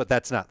 Right, but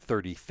that's not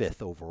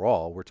 35th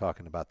overall. We're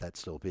talking about that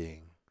still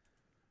being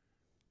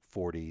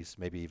 40s,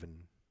 maybe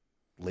even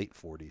late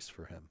 40s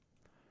for him.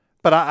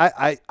 But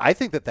I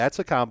think that's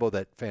a combo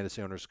that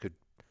fantasy owners could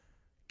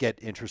get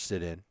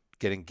interested in,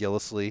 getting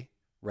Gillislee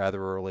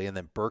rather early, and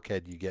then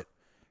Burkhead you get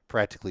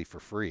practically for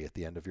free at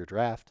the end of your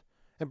draft.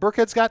 And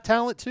Burkhead's got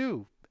talent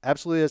too.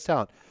 Absolutely has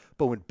talent.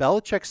 But when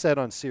Belichick said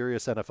on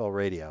Sirius NFL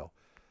Radio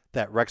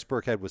that Rex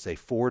Burkhead was a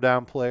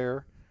 4-down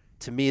player,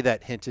 to me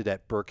that hinted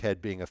at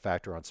Burkhead being a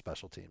factor on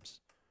special teams.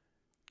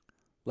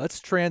 Let's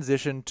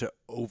transition to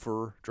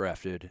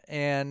overdrafted.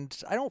 And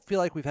I don't feel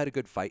like we've had a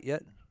good fight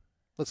yet.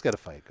 Let's get a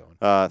fight going.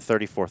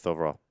 34th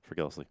overall for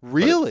Gillislee.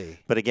 Really?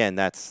 But again,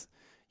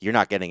 you're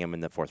not getting him in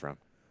the 4th round.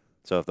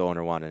 So if the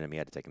owner wanted him, he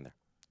had to take him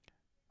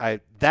there.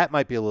 That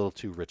might be a little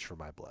too rich for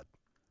my blood.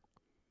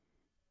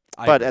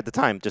 But at the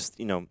time, just,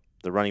 the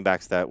running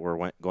backs that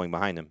were going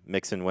behind him.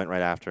 Mixon went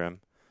right after him.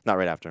 Not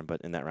right after him,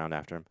 but in that round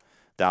after him.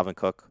 Dalvin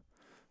Cook,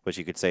 which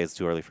you could say is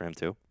too early for him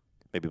too.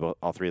 Maybe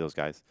all three of those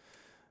guys.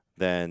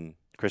 Then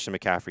Christian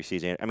McCaffrey,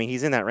 CJ. I mean,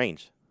 he's in that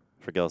range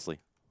for Gillislee.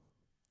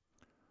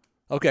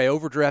 Okay,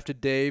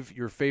 overdrafted Dave,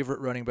 your favorite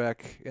running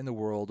back in the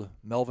world,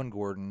 Melvin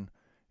Gordon,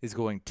 is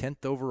going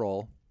 10th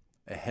overall,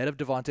 ahead of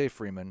Devontae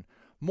Freeman.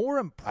 More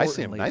importantly, I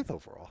see him 9th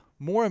overall.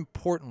 More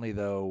importantly,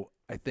 though,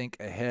 I think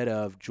ahead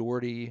of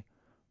Jordy,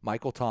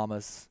 Michael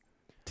Thomas,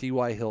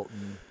 T.Y.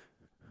 Hilton,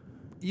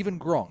 even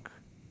Gronk.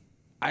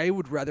 I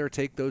would rather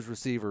take those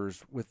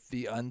receivers with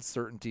the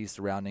uncertainty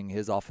surrounding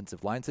his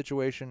offensive line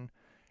situation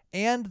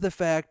and the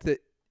fact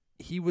that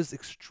he was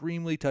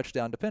extremely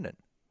touchdown dependent.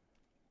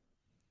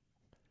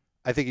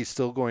 I think he's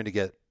still going to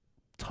get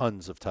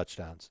tons of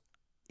touchdowns.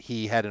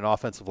 He had an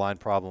offensive line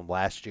problem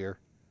last year.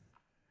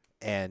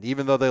 And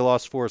even though they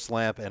lost Forrest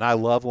Lamp, and I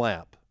love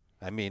Lamp,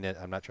 I mean it,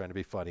 I'm not trying to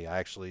be funny. I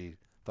actually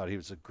thought he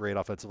was a great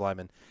offensive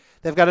lineman.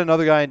 They've got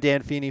another guy in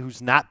Dan Feeney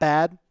who's not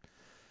bad.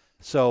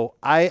 So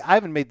I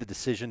haven't made the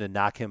decision to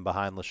knock him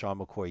behind LaShawn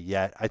McCoy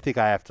yet. I think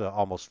I have to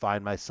almost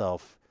find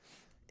myself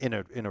in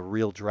a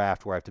real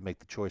draft where I have to make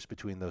the choice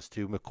between those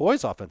two.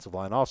 McCoy's offensive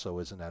line also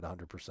isn't at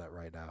 100%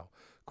 right now.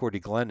 Cordy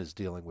Glenn is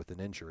dealing with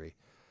an injury.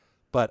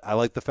 But I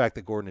like the fact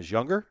that Gordon is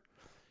younger,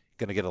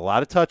 going to get a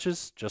lot of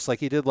touches, just like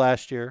he did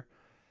last year.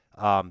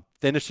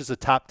 Finished as a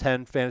top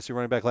 10 fantasy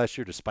running back last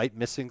year despite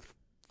missing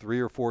 3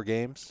 or 4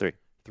 games.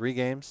 3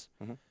 games.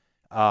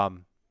 Mm-hmm.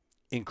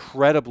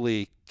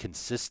 Incredibly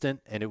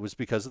consistent, and it was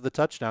because of the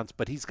touchdowns,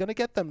 but he's going to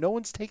get them. No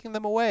one's taking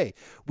them away.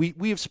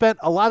 We have spent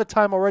a lot of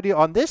time already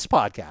on this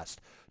podcast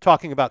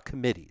talking about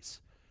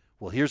committees.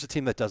 Well, here's a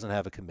team that doesn't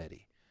have a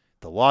committee.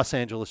 The Los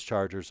Angeles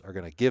Chargers are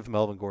going to give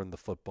Melvin Gordon the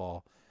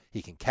football.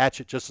 He can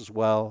catch it just as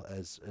well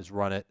as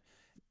run it,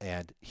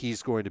 and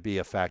he's going to be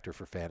a factor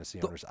for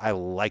fantasy owners. I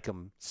like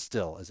him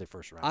still as a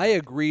first-round I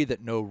pick. agree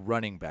that no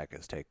running back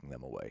is taking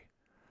them away.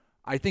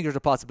 I think there's a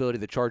possibility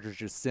the Chargers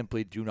just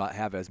simply do not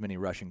have as many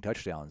rushing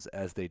touchdowns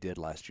as they did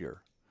last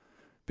year.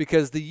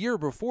 Because the year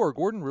before,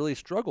 Gordon really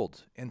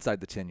struggled inside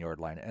the 10-yard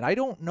line. And I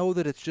don't know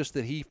that it's just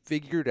that he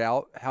figured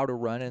out how to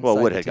run inside the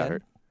 10. Woodhead got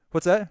hurt.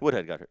 What's that?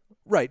 Woodhead got hurt.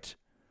 Right.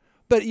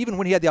 But even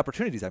when he had the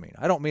opportunities, I mean,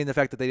 I don't mean the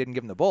fact that they didn't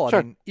give him the ball. Sure.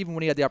 I mean, even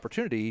when he had the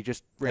opportunity, he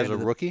just ran As a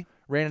rookie?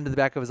 ran into the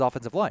back of his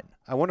offensive line.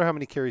 I wonder how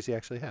many carries he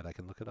actually had. I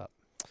can look it up.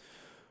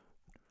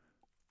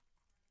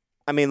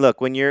 I mean,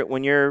 look, when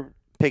you're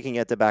picking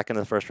at the back end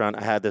of the first round,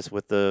 I had this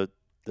with the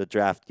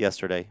draft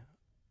yesterday,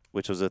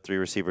 which was a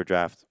 3-receiver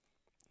draft.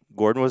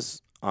 Gordon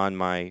was in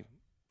my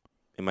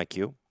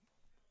queue.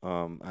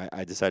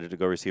 I decided to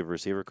go receiver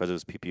because it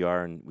was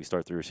PPR and we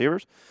start 3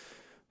 receivers.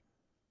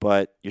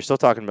 But you're still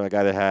talking about a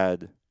guy that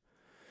had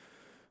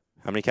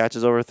how many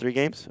catches over 3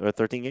 games or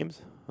 13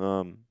 games?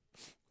 A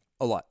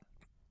lot.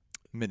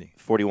 Many.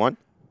 41.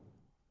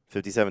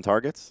 57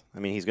 targets. I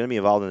mean, he's going to be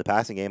involved in the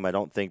passing game. I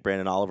don't think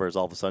Brandon Oliver is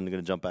all of a sudden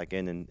going to jump back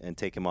in and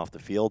take him off the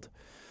field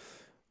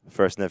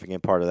for a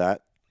significant part of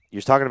that.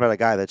 You're talking about a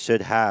guy that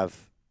should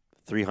have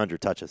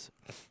 300 touches.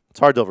 It's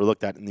hard to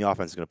overlook that, and the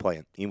offense is going to play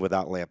it, even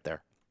without Lamp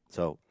there.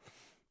 So,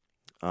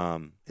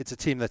 it's a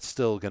team that's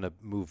still going to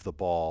move the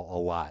ball a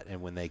lot,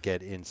 and when they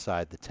get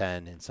inside the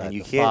 10, inside the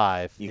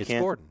 5, it's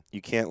Gordon.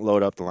 You can't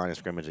load up the line of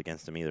scrimmage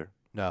against him either.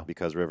 No.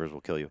 Because Rivers will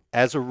kill you.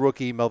 As a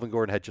rookie, Melvin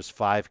Gordon had just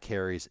 5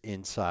 carries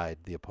inside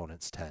the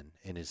opponent's 10.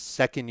 In his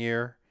second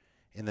year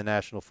in the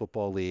National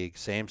Football League,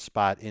 same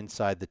spot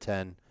inside the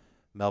 10,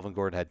 Melvin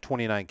Gordon had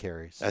 29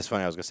 carries. That's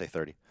funny. I was going to say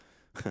 30.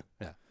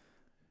 Yeah.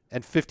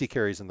 And 50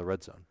 carries in the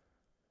red zone.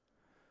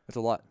 That's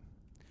a lot.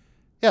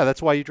 Yeah,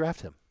 that's why you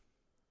draft him.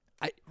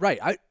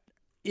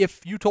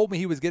 If you told me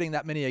he was getting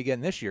that many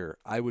again this year,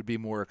 I would be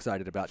more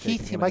excited about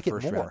taking him in the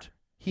first round.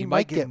 He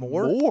might get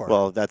more.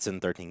 Well, that's in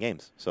 13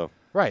 games. So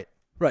Right.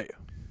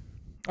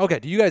 Okay,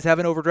 do you guys have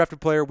an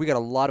overdrafted player? We got a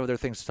lot of other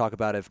things to talk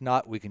about. If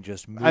not, we can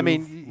just move. I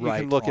mean, you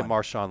can look on. at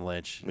Marshawn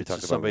Lynch. We It's talked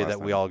just about somebody him that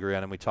last we time. all agree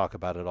on, and we talk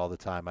about it all the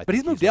time. But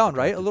he's moved down,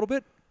 right? A little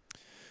bit?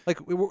 Like,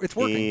 it's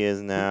working. he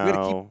is We gotta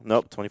now,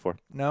 nope, 24.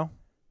 No?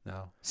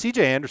 No.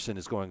 C.J. Anderson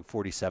is going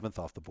 47th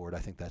off the board. I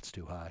think that's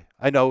too high.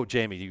 I know,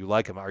 Jamie, you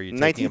like him. Are you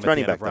taking him 19th at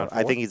running the end back, of round though.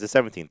 I 4? think he's the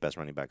 17th best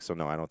running back. So,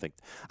 no, I don't think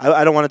 –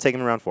 I don't want to take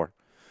him in round 4.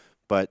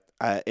 But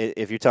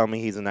if you're telling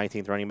me he's the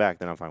 19th running back,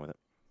 then I'm fine with it.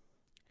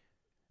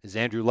 Is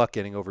Andrew Luck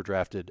getting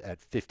overdrafted at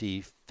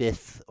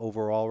 55th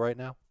overall right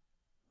now?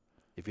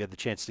 If you had the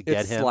chance to get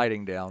It's him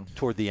sliding down.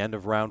 toward the end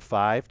of round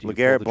 5, do you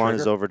pull LeGarrette the Blount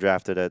is trigger?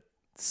 overdrafted at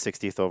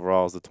 60th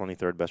overall as the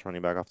 23rd best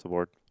running back off the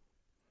board.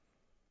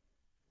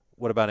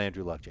 What about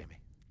Andrew Luck, Jamie?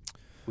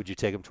 Would you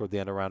take him toward the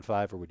end of round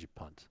 5, or would you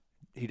punt?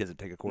 He doesn't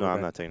take a No, quarterback.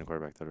 I'm not taking a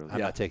quarterback that early. I'm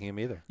not taking him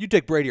either. You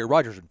take Brady or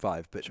Rodgers in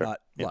 5, but Sure.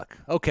 not Yeah. Luck.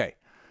 Okay.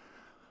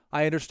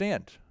 I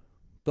understand.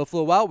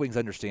 Buffalo Wild Wings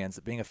understands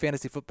that being a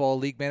fantasy football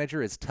league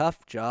manager is a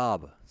tough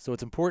job, so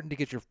it's important to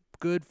get your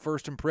good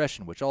first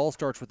impression, which all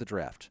starts with the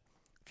draft.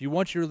 If you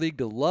want your league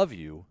to love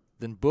you,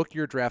 then book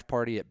your draft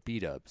party at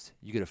B-Dubs.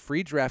 You get a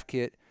free draft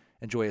kit,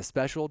 enjoy a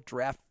special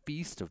draft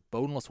feast of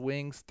boneless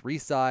wings, 3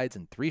 sides,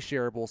 and 3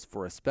 shareables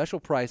for a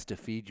special price to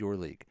feed your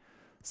league.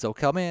 So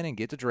come in and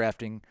get to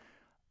drafting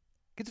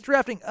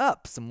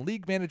up some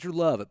league manager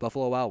love at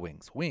Buffalo Wild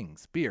Wings.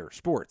 Wings, beer,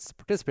 sports,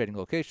 participating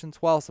locations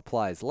while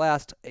supplies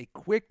last. A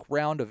quick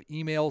round of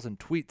emails and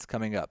tweets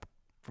coming up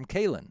from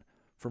Kalen,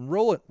 from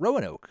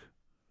Roanoke.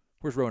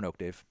 Where's Roanoke,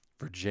 Dave?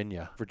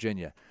 Virginia.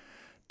 Virginia.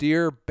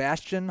 Dear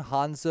Bastion,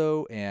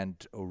 Hanzo, and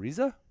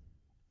Oriza?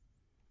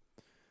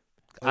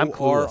 I'm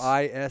clueless.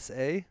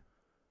 Orisa?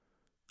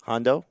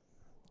 Hondo?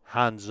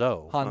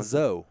 Hanzo.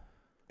 Hanzo.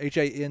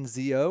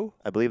 Hanzo?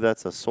 I believe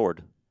that's a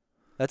sword.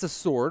 That's a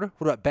sword.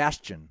 What about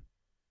Bastion?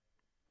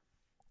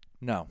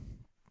 No.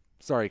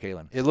 Sorry,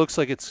 Kalen. It looks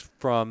like it's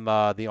from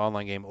the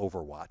online game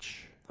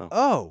Overwatch.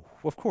 Oh,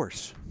 of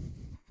course.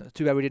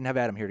 Too bad we didn't have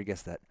Adam here to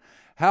guess that.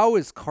 How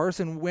is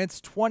Carson Wentz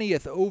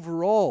 20th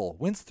overall?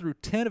 Wentz threw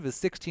 10 of his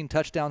 16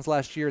 touchdowns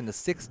last year in the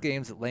 6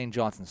 games that Lane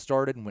Johnson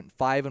started and went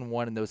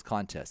 5-1 in those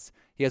contests.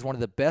 He has one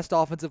of the best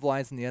offensive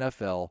lines in the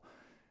NFL.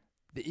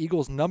 The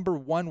Eagles' number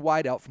 1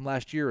 wideout from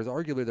last year is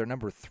arguably their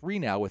number 3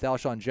 now with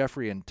Alshon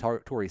Jeffrey and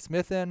Torrey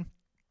Smith in.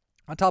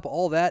 On top of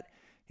all that,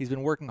 he's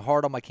been working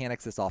hard on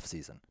mechanics this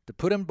offseason. To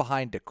put him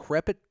behind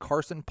decrepit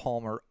Carson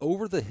Palmer,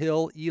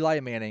 over-the-hill Eli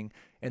Manning,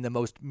 and the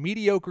most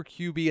mediocre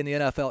QB in the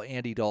NFL,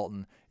 Andy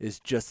Dalton, is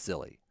just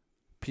silly.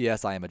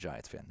 P.S. I am a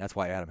Giants fan. That's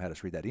why Adam had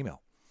us read that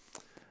email.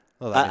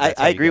 Well, that means I that's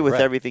how you agree get with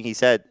read. everything he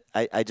said.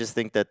 I just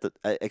think that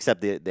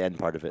except the end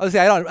part of it. I was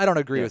gonna say, I don't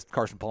agree Yeah. with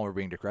Carson Palmer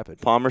being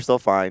decrepit. Palmer's still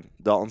fine.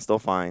 Dalton's still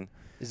fine.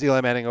 Is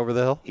Eli Manning over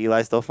the hill?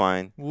 Eli's still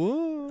fine.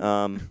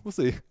 Whoa. We'll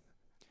see.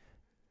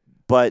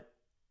 But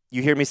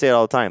you hear me say it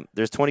all the time.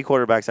 There's 20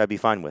 quarterbacks I'd be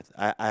fine with.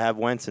 I have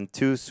Wentz in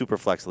 2 super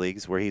flex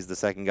leagues where he's the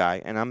second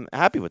guy, and I'm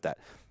happy with that.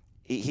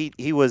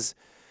 He was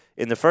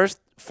in the first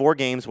 4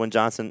 games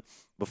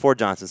before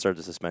Johnson started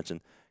the suspension.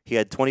 He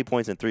had 20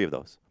 points in 3 of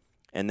those,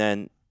 and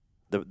then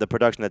the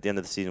production at the end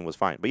of the season was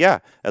fine. But yeah,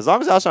 as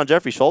long as Alshon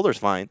Jeffrey's shoulder's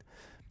fine,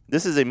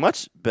 this is a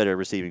much better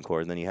receiving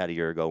core than he had a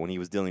year ago when he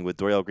was dealing with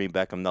Dorial Green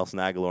Beckham, Nelson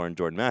Aguilar, and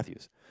Jordan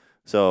Matthews.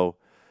 So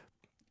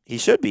he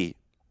should be.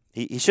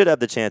 He should have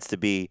the chance to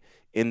be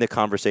in the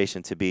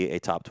conversation to be a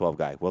top 12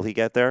 guy. Will he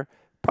get there?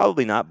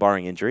 Probably not,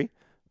 barring injury.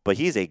 But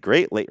he's a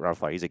great late round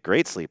flyer. He's a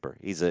great sleeper.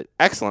 He's an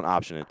excellent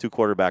option in a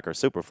 2-quarterback or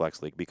super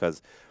flex league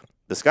because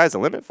the sky's the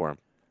limit for him.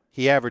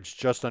 He averaged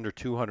just under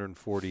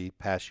 240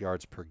 pass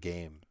yards per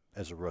game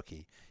as a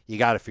rookie. You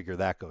got to figure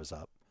that goes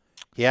up.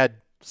 He had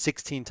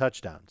 16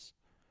 touchdowns.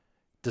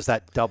 Does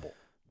that double?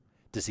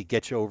 Does he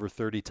get you over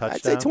 30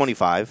 touchdowns? I'd say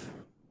 25.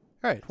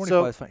 All right. 25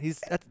 So is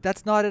fine.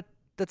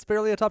 That's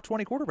barely a top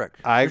 20 quarterback.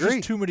 I There's agree.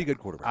 just too many good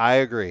quarterbacks. I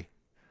agree.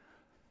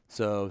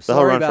 So He'll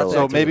sorry run for about a that.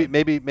 So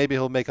little maybe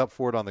he'll make up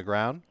for it on the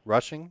ground,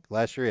 rushing.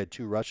 Last year he had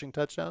 2 rushing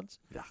touchdowns.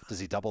 Yeah. Does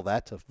he double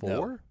that to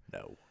 4?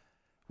 No.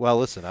 Well,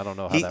 listen, I don't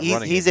know how that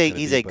running He's game's gonna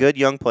he's be, a but good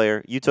young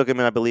player. You took him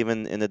in, I believe,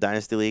 in the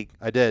Dynasty League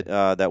I did.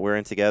 that we're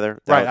in together.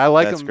 Right. I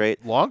like that's him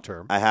great. long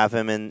term. I have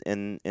him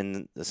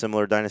in a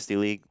similar Dynasty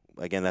League.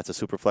 Again, that's a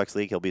super flex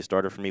league. He'll be a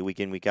starter for me week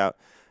in, week out.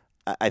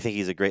 I think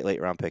he's a great late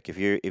round pick. If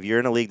you're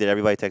in a league that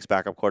everybody takes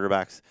backup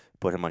quarterbacks,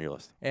 put him on your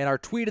list. And our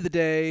tweet of the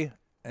day,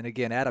 and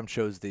again, Adam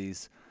chose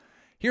these.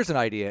 Here's an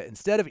idea.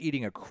 Instead of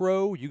eating a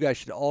crow, you guys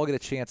should all get a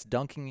chance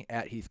dunking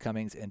at Heath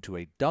Cummings into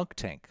a dunk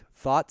tank.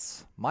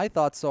 Thoughts? My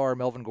thoughts are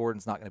Melvin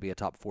Gordon's not going to be a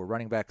top 4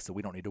 running back, so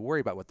we don't need to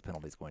worry about what the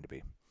penalty is going to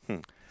be.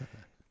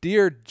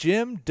 Dear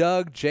Jim,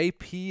 Doug,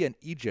 JP, and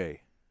EJ.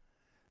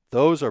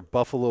 Those are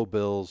Buffalo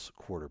Bills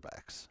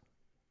quarterbacks.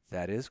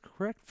 That is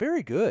correct.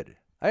 Very good.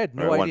 I had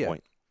no Or at idea. 1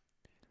 point.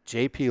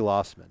 J.P.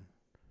 Lossman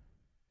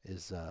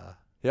is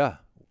Yeah.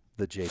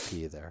 the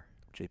J.P. there.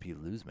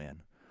 JP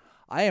Luzman.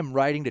 I am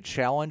writing to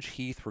challenge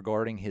Heath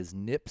regarding his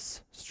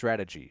NIPS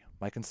strategy.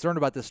 My concern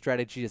about this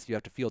strategy is you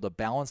have to field a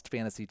balanced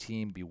fantasy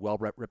team, be well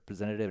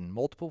represented in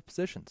multiple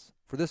positions.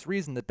 For this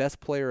reason, the best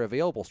player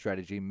available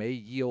strategy may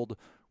yield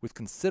with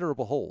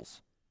considerable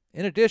holes.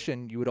 In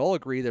addition, you would all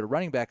agree that a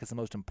running back is the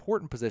most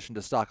important position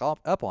to stock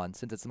up on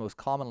since it's the most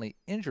commonly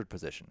injured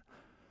position.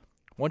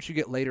 Once you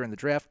get later in the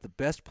draft, the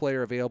best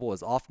player available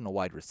is often a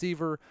wide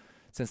receiver,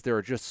 since there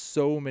are just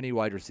so many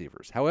wide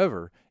receivers.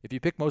 However, if you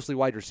pick mostly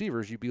wide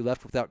receivers, you'd be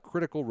left without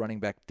critical running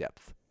back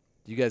depth.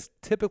 Do you guys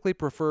typically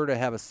prefer to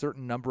have a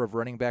certain number of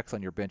running backs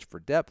on your bench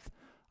for depth?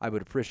 I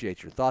would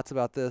appreciate your thoughts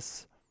about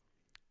this.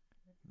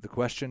 the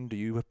question, do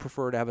you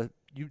prefer to have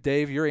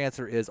Dave, your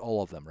answer is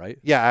all of them, right?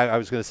 Yeah, I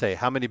was going to say,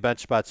 how many bench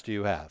spots do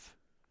you have?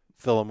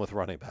 Fill them with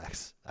running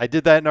backs. I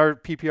did that in our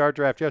PPR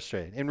draft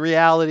yesterday. In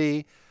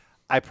reality,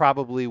 I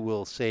probably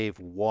will save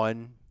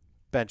one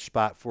bench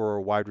spot for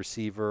a wide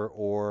receiver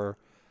or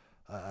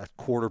a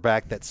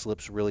quarterback that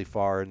slips really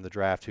far in the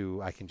draft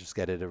who I can just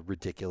get at a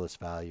ridiculous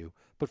value.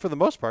 But for the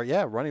most part,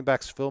 yeah, running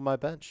backs fill my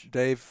bench.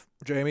 Dave,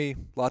 Jamie,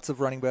 lots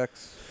of running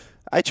backs.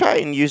 I try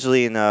and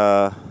usually in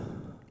a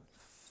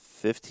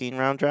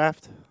 15-round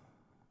draft,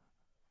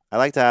 I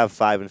like to have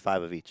 5 and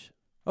 5 of each.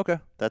 Okay.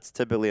 That's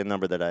typically a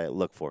number that I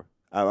look for.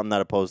 I'm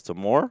not opposed to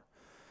more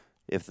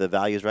if the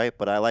value is right,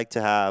 but I like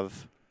to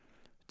have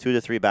 2 to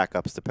 3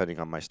 backups depending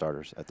on my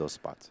starters at those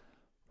spots.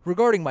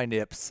 Regarding my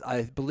nips,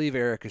 I believe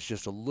Eric is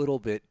just a little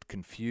bit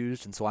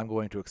confused, and so I'm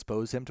going to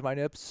expose him to my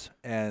nips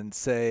and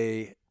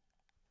say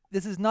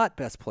this is not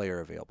best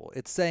player available.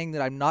 It's saying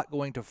that I'm not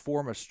going to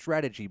form a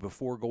strategy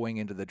before going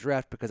into the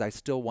draft because I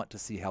still want to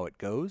see how it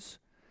goes.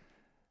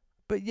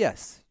 But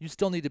yes, you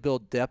still need to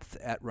build depth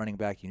at running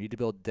back. You need to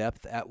build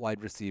depth at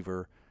wide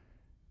receiver.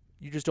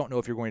 You just don't know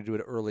if you're going to do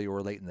it early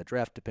or late in the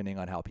draft, depending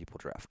on how people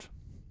draft.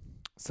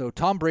 So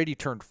Tom Brady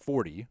turned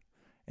 40,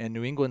 and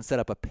New England set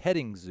up a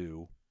petting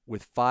zoo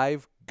with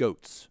 5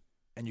 goats.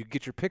 And you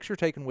get your picture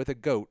taken with a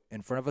goat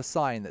in front of a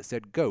sign that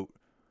said goat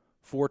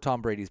for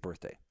Tom Brady's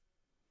birthday.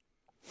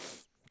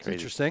 It's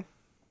interesting.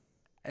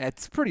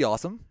 It's pretty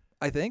awesome,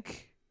 I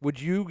think.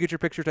 Would you get your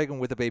picture taken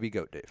with a baby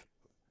goat, Dave?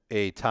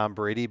 A Tom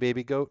Brady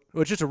baby goat?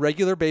 Well, it's just a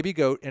regular baby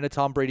goat in a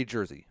Tom Brady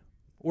jersey.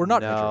 Or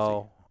not in a jersey.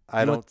 No,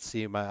 I don't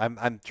see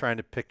I'm trying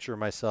to picture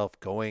myself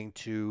going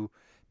to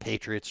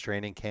Patriots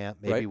training camp,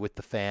 maybe Right. with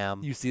the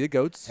fam. You see the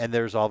goats, And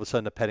there's all of a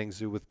sudden a petting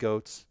zoo with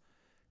goats.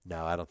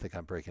 No, I don't think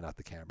I'm breaking out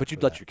the camera. but you'd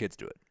for let that. your kids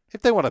do it.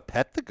 If they want to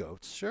pet the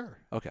goats, sure.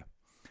 Okay.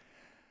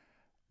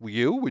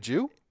 Would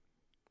you?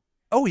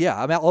 Oh,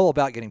 yeah, I'm all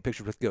about getting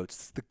pictures with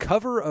goats. The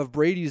cover of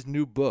Brady's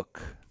new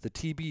book, The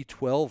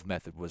TB12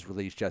 Method, was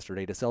released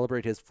yesterday to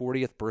celebrate his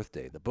 40th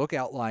birthday. The book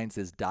outlines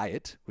his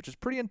diet, which is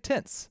pretty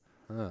intense.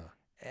 Huh.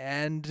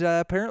 And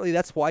apparently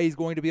that's why he's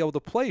going to be able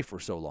to play for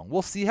so long.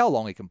 We'll see how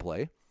long he can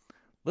play.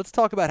 Let's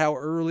talk about how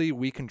early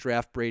we can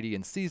draft Brady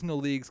in seasonal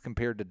leagues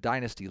compared to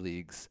dynasty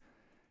leagues,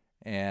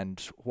 and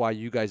why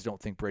you guys don't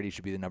think Brady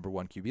should be the number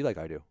 1 QB like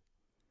I do.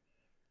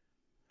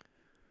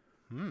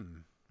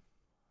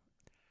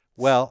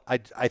 Well,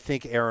 I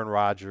think Aaron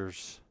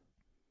Rodgers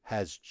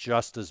has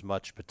just as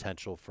much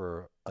potential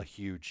for a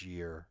huge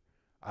year.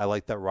 I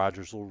like that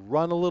Rodgers will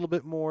run a little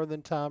bit more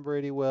than Tom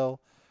Brady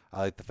will. I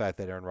like the fact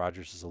that Aaron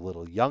Rodgers is a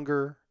little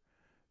younger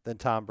than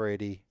Tom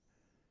Brady.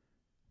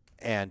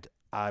 And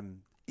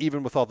I'm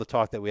even with all the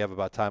talk that we have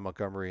about Ty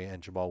Montgomery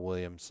and Jamal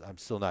Williams, I'm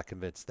still not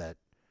convinced that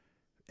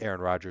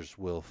Aaron Rodgers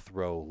will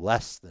throw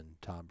less than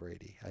Tom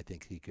Brady. I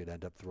think he could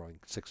end up throwing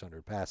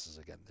 600 passes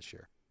again this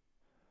year.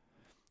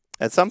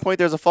 At some point,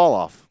 there's a fall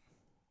off.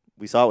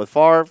 We saw it with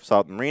Favre,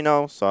 saw it in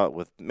Marino, saw it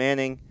with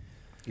Manning.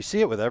 You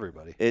see it with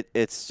everybody.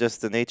 It's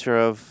just the nature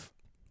of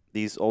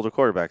these older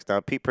quarterbacks.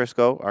 Now, Pete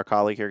Prisco, our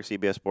colleague here at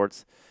CBS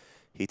Sports,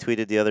 he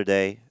tweeted the other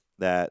day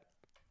that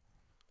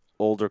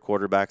older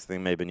quarterbacks, I think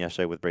it may have been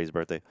yesterday with Brady's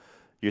birthday,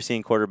 you're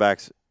seeing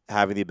quarterbacks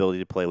having the ability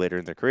to play later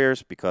in their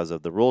careers because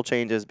of the rule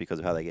changes, because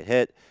of how they get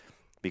hit,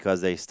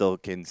 because they still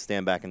can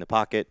stand back in the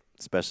pocket,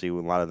 especially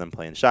when a lot of them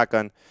play in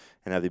shotgun,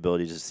 and have the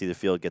ability to just see the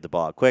field, get the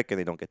ball out quick, and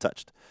they don't get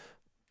touched.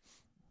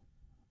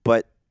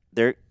 But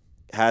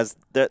that's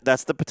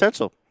the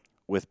potential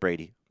with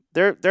Brady.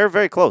 They're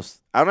very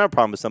close. I don't have a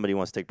problem with somebody who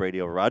wants to take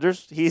Brady over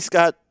Rodgers. He's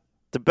got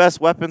the best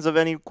weapons of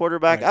any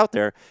quarterback out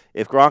there.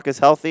 If Gronk is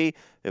healthy,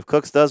 if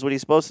Cooks does what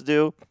he's supposed to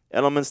do,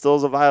 Edelman still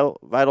is a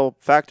vital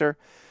factor.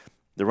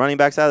 The running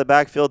backs out of the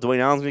backfield, Dwayne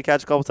Allen's going to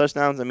catch a couple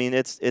touchdowns. I mean,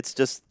 it's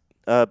just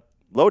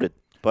loaded.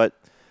 But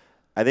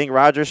I think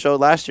Rodgers showed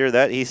last year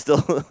that he's still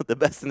the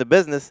best in the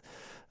business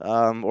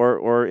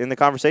or in the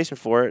conversation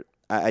for it.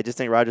 I just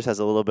think Rodgers has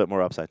a little bit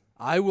more upside.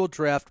 I will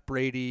draft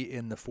Brady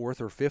in the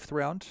 4th or 5th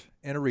round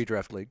in a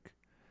redraft league.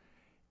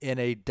 In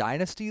a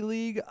dynasty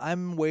league,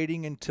 I'm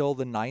waiting until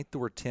the 9th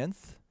or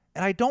 10th.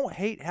 And I don't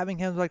hate having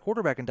him as my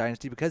quarterback in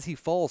dynasty because he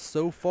falls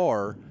so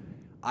far.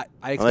 I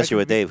Unless you're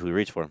with Dave, who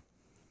reached for him.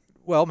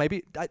 Well,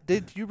 maybe.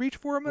 Did you reach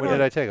for him? When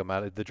did I take him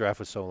out? The draft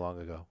was so long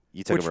ago.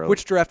 You took him early.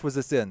 Which draft was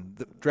this in?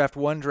 The draft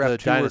 1,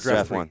 draft 2, or Dynasty draft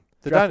draft 3? one.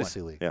 The Draft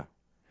Dynasty 1. League. Yeah.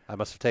 I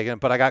must have taken him,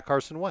 but I got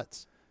Carson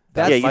Wentz.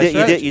 That's yeah, my you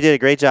strategy. did a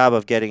great job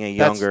of getting a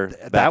younger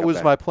That backup was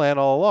back. my plan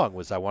all along.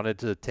 Was I wanted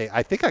to take.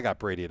 I think I got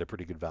Brady at a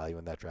pretty good value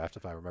in that draft,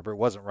 if I remember. It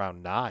wasn't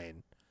round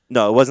 9.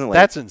 No, it wasn't late.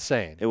 That's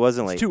insane. It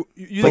wasn't late. It's too,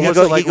 you But think was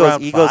it's it like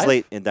round he goes 5?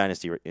 late in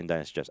dynasty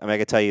drafts. I mean, I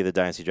can tell you the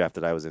dynasty draft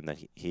that I was in that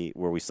he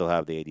where we still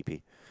have the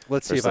ADP.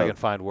 Let's see Or if I so. can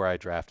find where I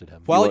drafted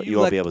him. While you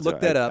won't be you able look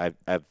to that up,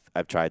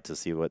 I've tried to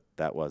see what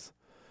that was.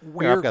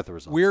 I've got the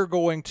results. We're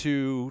going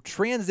to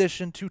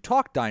transition to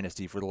talk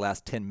Dynasty for the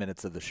last 10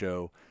 minutes of the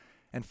show.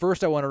 And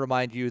first, I want to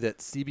remind you that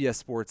CBS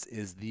Sports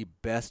is the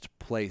best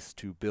place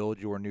to build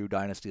your new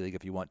Dynasty League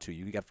if you want to.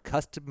 You have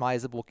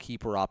customizable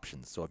keeper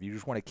options. So if you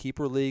just want a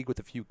keeper league with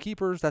a few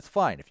keepers, that's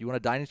fine. If you want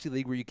a Dynasty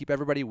League where you keep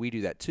everybody, we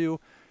do that too.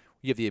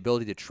 You have the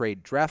ability to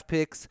trade draft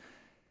picks.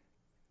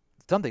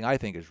 Something I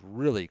think is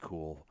really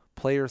cool,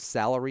 player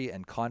salary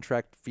and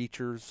contract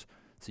features.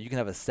 So you can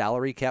have a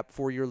salary cap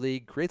for your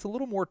league. Creates a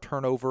little more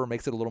turnover,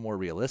 makes it a little more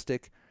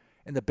realistic.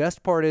 And the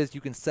best part is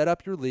you can set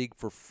up your league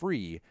for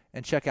free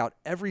and check out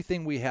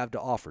everything we have to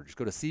offer. Just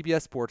go to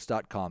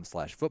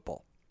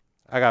cbssports.com/football.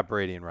 I got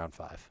Brady in round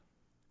 5.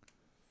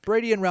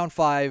 Brady in round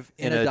 5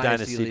 in a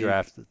dynasty league.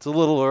 draft. It's a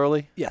little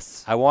early.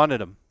 Yes. I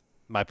wanted him.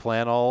 My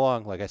plan all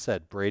along, like I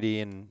said, Brady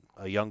and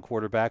a young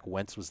quarterback.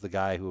 Wentz was the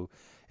guy who,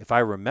 if I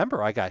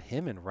remember, I got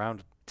him in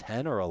round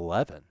 10 or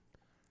 11,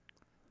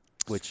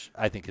 which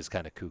I think is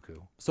kind of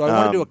cuckoo. So I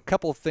want to do a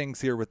couple of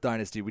things here with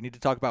Dynasty. We need to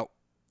talk about.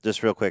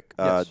 Just real quick,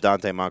 Yes.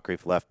 Dante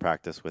Moncrief left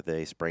practice with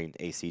a sprained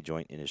AC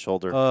joint in his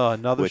shoulder. Oh,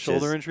 another which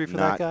shoulder is injury for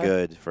that guy? Not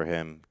good for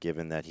him,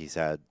 given that he's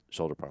had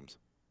shoulder problems.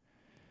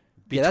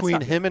 Yeah, that's Between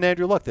not him and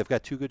Andrew Luck, they've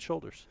got 2 good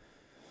shoulders.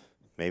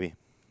 Maybe.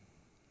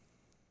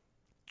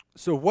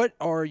 So what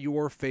are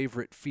your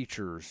favorite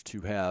features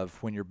to have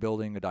when you're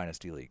building a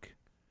Dynasty league?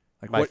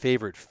 Like My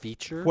favorite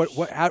features?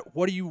 how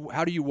do you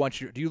want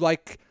do you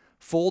like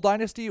full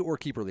Dynasty or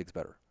keeper leagues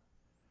better?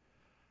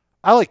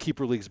 I like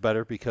keeper leagues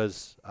better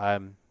because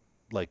I'm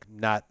like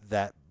not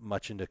that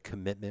much into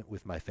commitment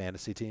with my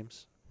fantasy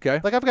teams.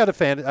 Okay. Like I've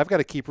got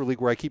a keeper league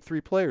where I keep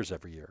 3 players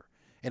every year,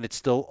 and it's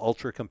still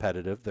ultra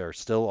competitive. There are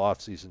still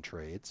off-season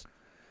trades,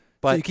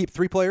 but So you keep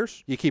 3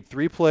 players? you keep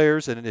 3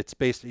 players, and it's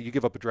based. You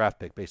give up a draft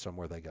pick based on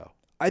where they go.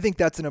 I think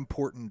that's an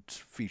important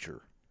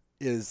feature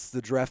is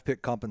the draft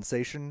pick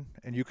compensation,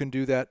 and you can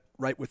do that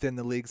right within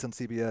the leagues on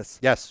CBS.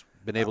 Yes,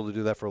 been able to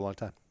do that for a long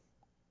time.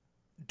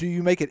 Do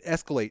you make it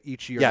escalate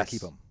each year Yes. to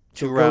keep them?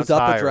 2 So it rounds goes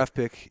up higher. a draft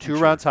pick. 2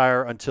 each rounds year.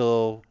 higher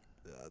until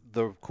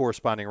the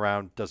corresponding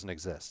round doesn't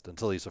exist,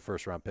 until he's a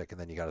first-round pick,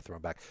 and then you got to throw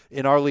him back.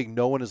 In our league,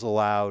 no one is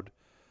allowed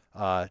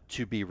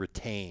to be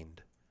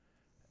retained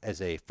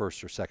as a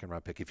first or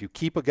second-round pick. If you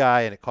keep a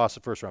guy and it costs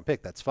a first-round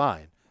pick, that's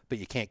fine, but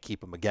you can't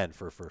keep him again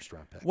for a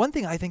first-round pick. One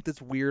thing I think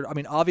that's weird, I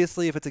mean,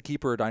 obviously, if it's a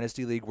keeper or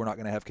dynasty league, we're not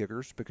going to have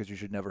kickers because you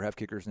should never have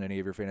kickers in any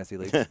of your fantasy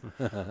leagues.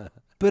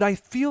 But I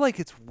feel like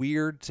it's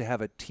weird to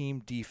have a team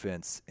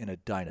defense in a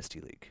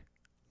dynasty league.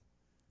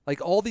 Like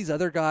all these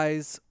other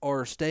guys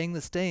are staying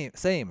the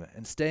same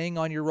and staying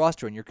on your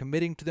roster, and you're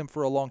committing to them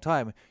for a long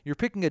time. You're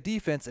picking a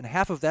defense, and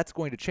half of that's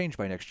going to change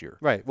by next year.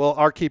 Right. Well,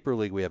 our keeper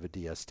league, we have a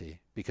DST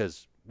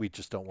because we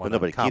just don't want to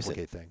nobody keeps it.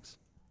 complicate things.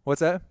 What's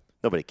that?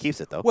 Nobody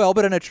keeps it, though. Well,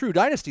 but in a true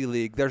dynasty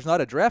league, there's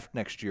not a draft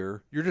next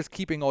year. You're just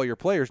keeping all your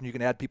players, and you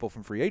can add people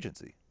from free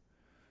agency.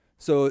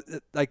 So,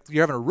 like,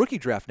 you're having a rookie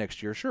draft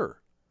next year,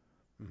 sure.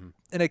 Mm-hmm.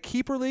 In a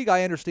keeper league,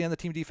 I understand the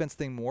team defense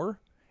thing more.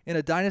 In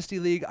a dynasty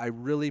league, I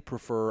really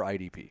prefer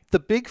IDP. The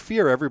big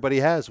fear everybody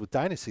has with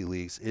dynasty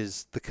leagues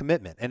is the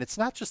commitment. And it's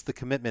not just the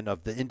commitment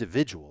of the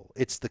individual.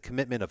 It's the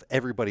commitment of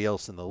everybody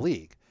else in the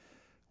league.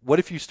 What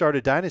if you start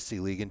a dynasty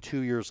league and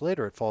 2 years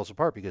later it falls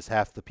apart because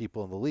half the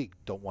people in the league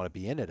don't want to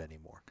be in it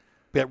anymore?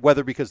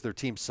 Whether because their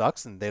team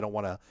sucks and they don't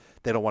want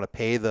to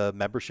pay the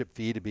membership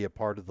fee to be a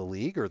part of the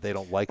league, or they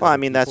don't like. Well, other I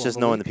mean, that's people in just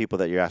the knowing league. the people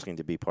that you're asking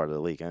to be part of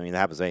the league. I mean, that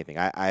happens to anything.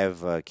 I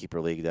have a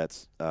keeper league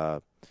that's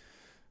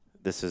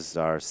this is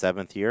our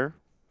 7th year,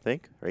 I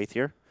think, or 8th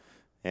year,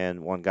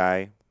 and one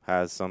guy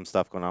has some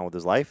stuff going on with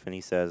his life, and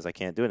he says, I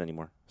can't do it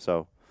anymore.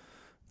 So,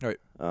 All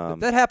right.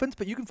 That happens,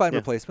 but you can find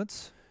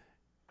replacements.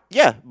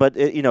 yeah, but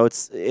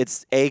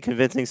it's A,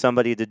 convincing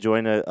somebody to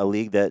join a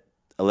league that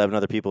 11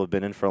 other people have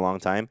been in for a long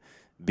time.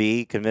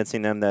 B,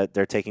 convincing them that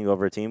they're taking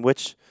over a team,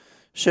 which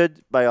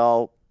should, by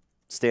all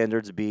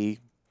standards, be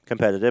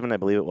competitive, and I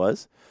believe it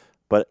was.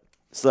 But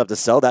still have to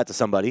sell that to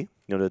somebody,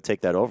 to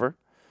take that over.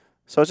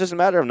 So it's just a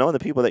matter of knowing the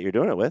people that you're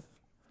doing it with.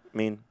 I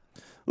mean,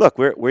 look,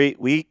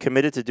 we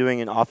committed to doing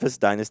an office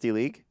dynasty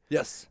league,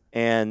 Yes.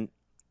 and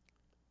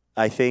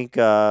I think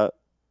I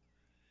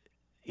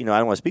don't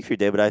want to speak for you,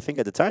 Dave, but I think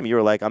at the time you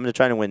were like, I'm going to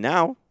try to win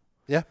now.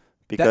 Yeah.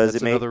 Because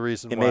That's it may another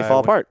reason it why may I fall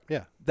went- apart.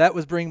 Yeah. That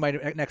was bringing my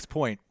next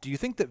point. Do you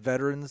think that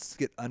veterans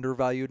get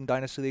undervalued in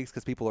dynasty leagues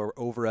because people are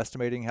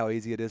overestimating how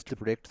easy it is to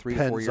predict 3 to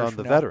 4 Depends years on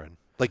the from now? veteran.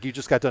 Like you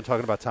just got done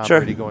talking about Tom Sure.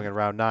 Brady going in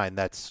round 9.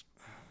 That's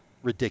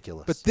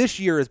ridiculous. But this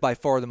year is by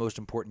far the most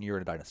important year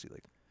in a dynasty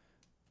league.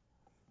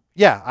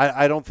 yeah,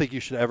 I don't think you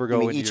should ever go I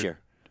mean, into each your- year.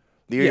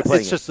 The year Yes. you're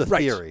playing It's just a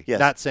Right. theory, Yes.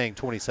 not saying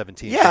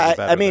 2017. Yeah, is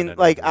better I mean, than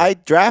like another year. I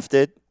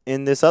drafted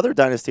in this other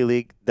dynasty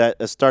league,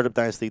 a startup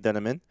dynasty league that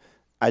I'm in.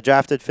 I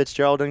drafted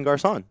Fitzgerald and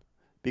Garcon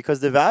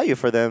because the value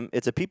for them,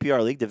 it's a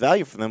PPR league. The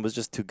value for them was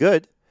just too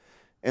good,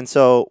 and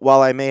so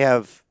while I may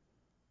have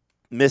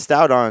missed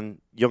out on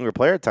younger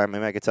player time, I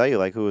mean, I could tell you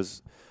like who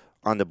was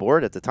on the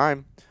board at the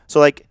time. So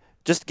like,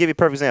 just to give you a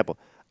perfect example,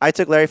 I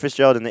took Larry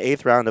Fitzgerald in the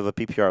 8th round of a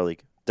PPR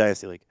league,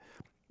 dynasty league.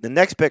 The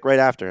next pick right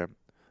after him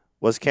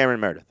was Cameron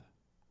Meredith,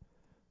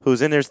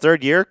 who's in his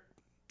 3rd year.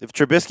 If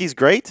Trubisky's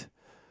great,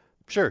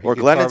 sure, he or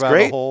could Glennon's carve out a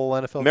great, whole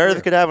NFL Meredith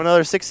career. could have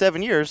another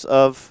 6-7 years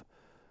of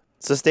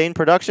sustained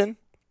production.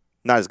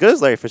 Not as good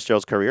as Larry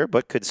Fitzgerald's career,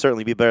 but could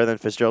certainly be better than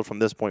Fitzgerald from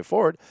this point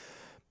forward.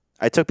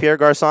 I took Pierre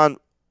Garcon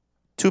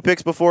 2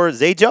 picks before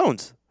Zay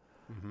Jones.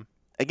 Mhm.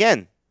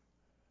 Again,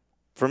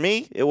 for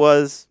me, it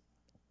was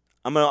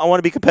I want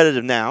to be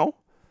competitive now.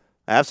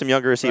 I have some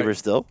younger receivers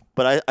still,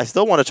 but I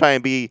still want to try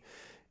and be.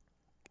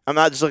 I'm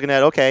not just looking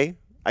at, okay,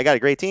 I got a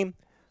great team.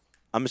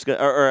 I'm just gonna,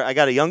 or I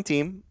got a young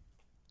team.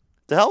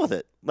 To hell with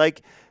it.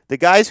 Like the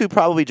guys who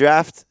probably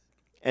draft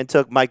and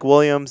took Mike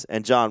Williams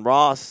and John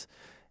Ross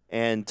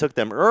and took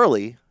them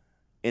early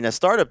in a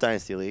startup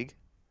dynasty league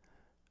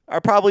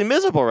are probably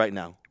miserable right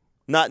now,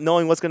 not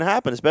knowing what's going to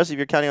happen, especially if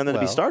you're counting on them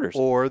to be starters.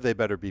 Or they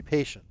better be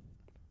patient,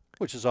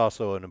 which is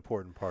also an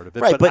important part of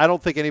it. Right, but but I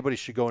don't think anybody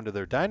should go into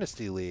their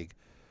dynasty league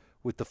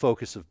with the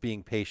focus of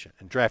being patient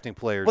and drafting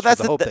players Well, that's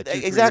with the hope that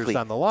 2-3 exactly. years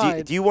down the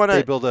line Do you wanna-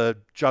 they build a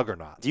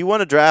juggernaut. Do you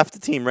want to draft a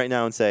team right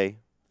now and say,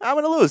 I'm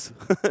going to lose?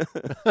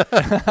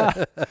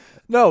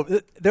 No,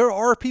 there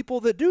are people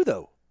that do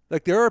though.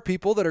 Like there are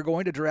people that are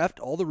going to draft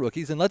all the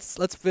rookies, and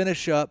let's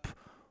finish up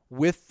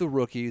with the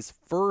rookies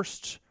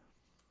first.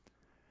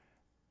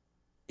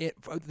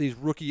 These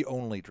rookie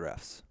only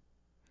drafts,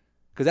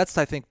 because that's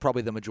I think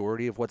probably the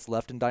majority of what's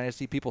left in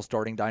dynasty. People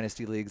starting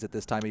dynasty leagues at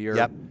this time of year.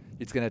 Yep.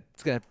 It's gonna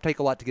take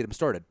a lot to get them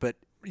started, but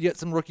yet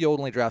some rookie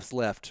only drafts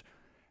left.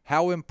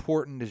 How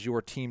important does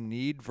your team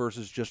need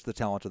versus just the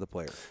talent of the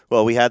player?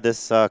 Well, we had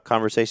this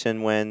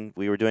conversation when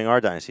we were doing our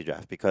dynasty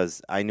draft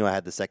because I knew I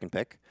had the second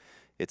pick.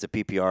 It's a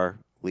PPR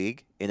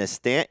league. If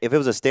it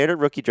was a standard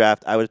rookie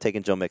draft, I would have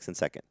taken Joe Mixon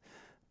second.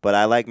 But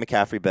I like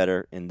McCaffrey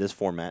better in this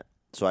format,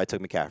 so I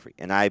took McCaffrey.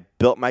 And I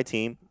built my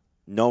team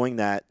knowing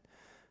that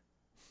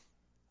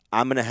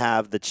I'm going to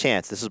have the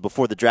chance. This is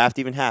before the draft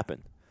even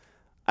happened.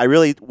 I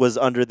really was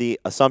under the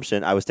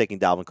assumption I was taking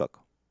Dalvin Cook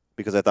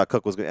because I thought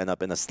Cook was going to end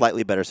up in a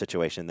slightly better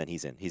situation than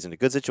he's in. He's in a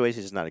good situation.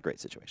 He's just not a great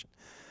situation.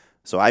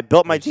 So I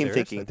built my team serious?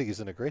 thinking I think he's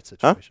in a great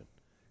situation.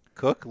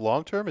 Cook,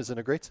 long term, is in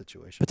a great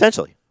situation.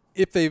 potentially.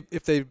 If they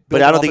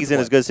But I don't think he's in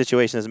as good a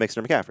situation as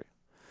Mixon or McCaffrey.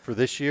 For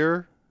this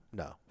year,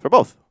 no. For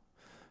both.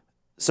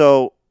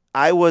 So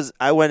I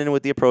went in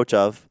with the approach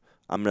of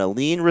I'm going to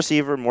lean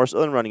receiver more so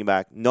than running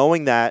back,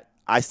 knowing that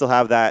I still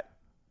have that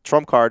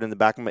trump card in the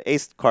back of my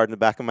ace card in the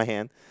back of my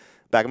hand,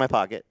 back of my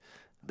pocket,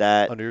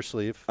 that Under your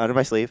sleeve, under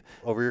my sleeve,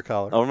 over your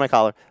collar. over my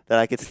collar, that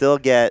I could still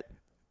get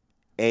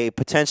a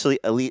potentially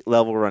elite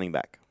level running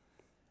back.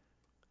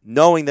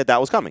 Knowing that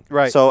was coming.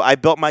 Right. So I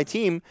built my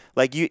team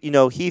like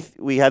Heath,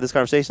 we had this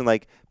conversation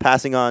like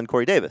passing on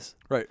Corey Davis.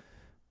 right.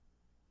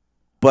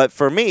 But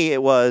for me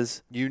it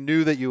was You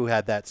knew that you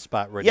had that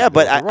spot ready. yeah, to go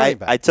but as a running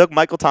back. I took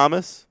Michael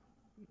Thomas.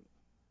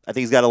 I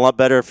think he's got a lot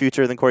better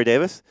future than Corey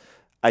Davis.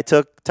 I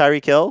took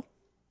Tyreek Hill.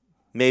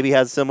 Maybe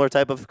has a similar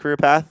type of career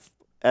path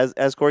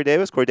as Corey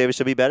Davis. Corey Davis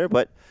should be better,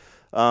 but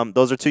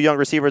those are two young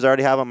receivers I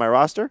already have on my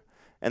roster.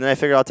 And then I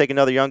figured I'll take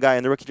another young guy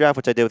in the rookie draft,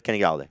 which I did with Kenny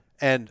Galladay.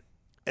 And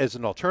as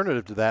an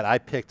alternative to that, I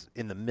picked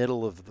in the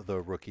middle of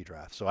the rookie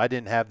draft, so I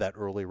didn't have that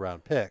early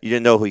round pick. You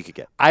didn't know who you could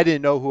get. I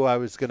didn't know who I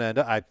was going to end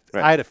up. Right.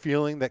 I had a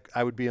feeling that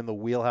I would be in the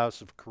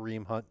wheelhouse of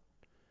Kareem Hunt,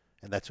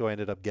 and that's who I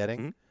ended up getting.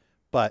 Mm-hmm.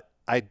 But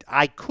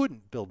I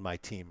couldn't build my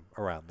team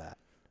around that.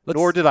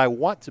 Nor did I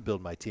want to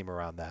build my team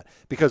around that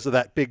because of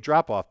that big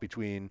drop-off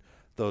between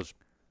those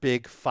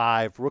big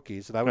 5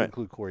 rookies, and I would Right.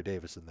 include Corey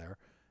Davis in there,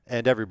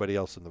 and everybody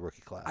else in the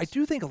rookie class. I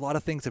do think a lot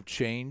of things have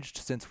changed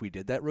since we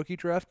did that rookie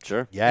draft.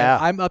 Sure. Yeah.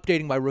 And I'm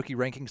updating my rookie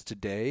rankings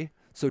today.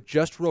 So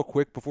just real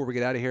quick before we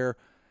get out of here,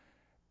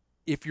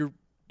 if you're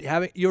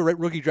having your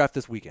rookie draft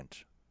this weekend,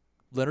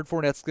 Leonard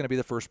Fournette's going to be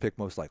the first pick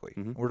most likely.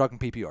 We're talking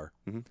PPR.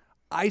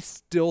 I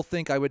still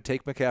think I would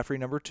take McCaffrey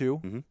number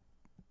 2.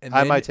 And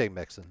I then, might take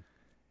Mixon.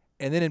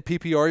 And then in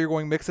PPR, you're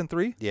going Mixon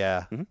 3.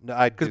 Yeah. No,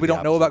 I'd 'Cause do we the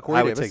don't know opposite. about Corey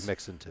I would Davis. take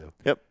Mixon too.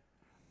 Yep.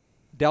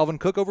 Dalvin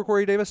Cook over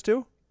Corey Davis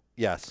too.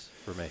 Yes,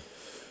 for me.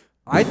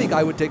 I think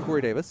I would take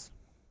Corey Davis.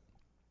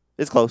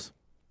 It's close.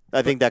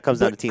 I think that comes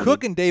down to But team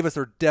Cook need. and Davis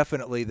are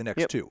definitely the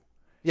next Yep. 2.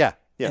 Yeah.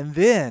 Yeah. And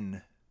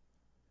then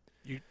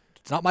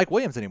it's not Mike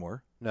Williams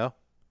anymore. No.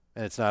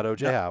 And it's not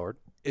O.J. Howard.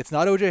 It's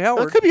not O.J. Well,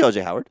 Howard. it could be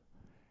O.J. Howard.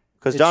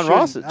 Because It John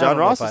Ross shouldn't- I don't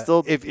know is if I-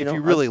 still. If you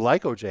you really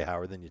like O.J.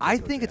 Howard, then you take I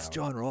O.J. think it's Howard.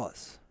 John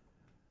Ross.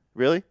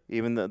 Really?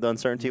 Even the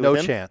uncertainty No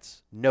with him?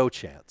 chance. No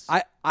chance.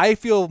 I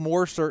feel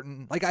more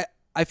certain. Like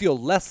I feel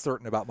less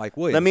certain about Mike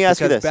Williams. Let me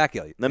ask you because this. back-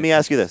 Let me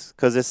ask you this,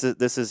 because this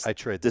is I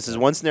trade this this is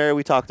up. one scenario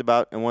we talked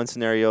about and one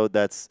scenario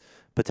that's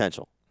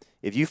potential.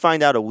 If you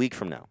find out a week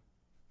from now,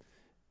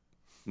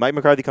 Mike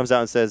McCarthy comes out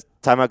and says,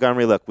 "Time out,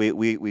 Montgomery. Look,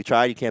 we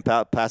tried. You can't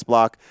pass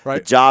block.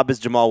 Right. The job is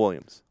Jamal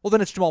Williams." Well,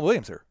 then it's Jamal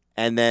Williams here.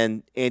 And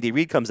then Andy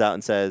Reid comes out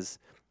and says,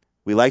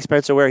 "We like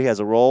Spencer Ware. He has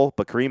a role,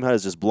 but Kareem Hunt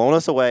has just blown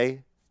us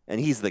away, and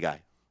he's the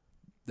guy."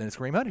 Then it's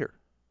Kareem Hunt here.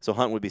 So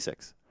Hunt would be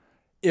 6.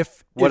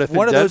 If What if in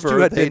one of those two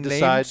Denver had they been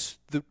decide-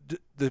 named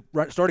the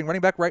starting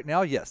running back right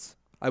now, yes,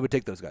 I would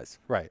take those guys.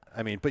 Right.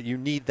 I mean, but you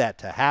need that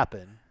to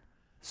happen,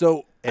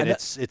 So and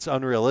that- it's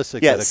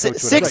unrealistic. Yeah, that a coach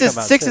would six ever is come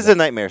out and six say is that. a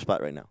nightmare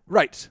spot right now.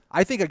 right.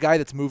 I think a guy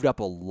that's moved up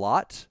a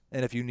lot,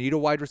 and if you need a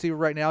wide receiver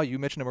right now, you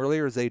mentioned him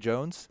earlier, Zay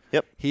Jones.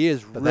 Yep. He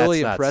is But really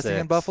that's not impressing in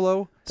 6.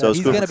 Buffalo. So is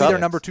he's Cooper going to be their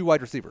Kupp. number 2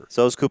 wide receiver.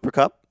 So is Cooper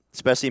Kupp,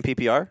 especially in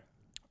PPR.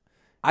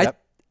 Yep.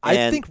 I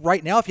And- think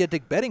right now, if you had to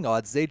take betting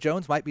odds, Zay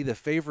Jones might be the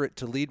favorite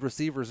to lead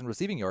receivers in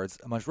receiving yards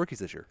amongst rookies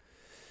this year.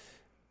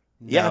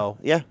 Yeah, No.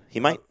 yeah, he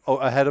might. Oh,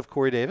 ahead of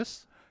Corey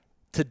Davis?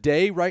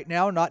 today, right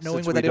now, not knowing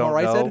Since what we that don't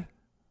MRI know. said.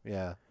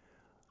 Yeah.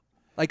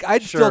 Like,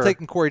 I'd still Sure.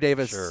 taking Corey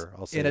Davis Sure,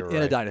 I'll say in you're a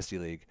right. dynasty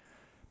league.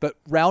 But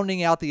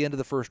rounding out the end of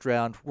the first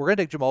round, we're going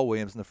to take Jamal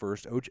Williams in the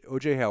first,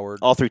 O.J. Howard.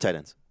 All 3 tight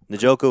ends.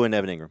 Njoku and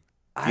Evan Ingram.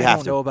 I You have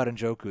don't to. know about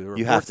Njoku. The You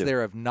reports have to.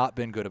 there have not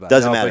been good about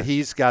Doesn't it. No, matter. but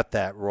he's got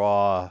that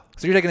raw.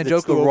 So you're taking It's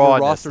Njoku the over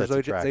rawness Ross or that's Zay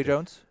attractive.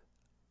 Jones?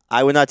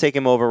 I would not take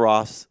him over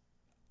Ross.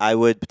 I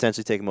would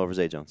potentially take him over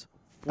Zay Jones.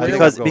 I think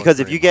Because I'm going because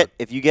if Kareem you get Hunt.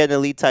 if you get an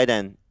elite tight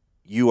end,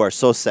 you are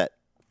so set.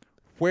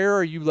 Where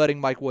are you letting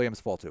Mike Williams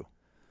fall to?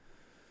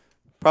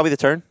 Probably the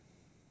turn.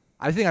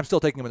 I think I'm still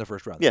taking him in the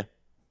first round. Yeah.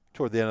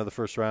 Toward the end of the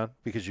first round,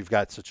 because you've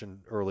got such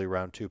an early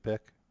round 2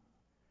 pick,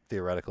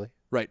 theoretically,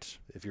 Right.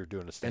 if you're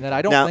doing a stake. And then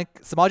I don't Now-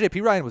 think Samaje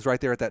Perine was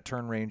right there at that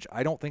turn range.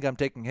 I don't think I'm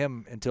taking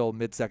him until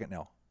mid-second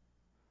now.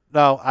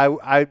 No,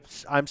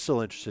 I'm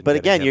still interested. But in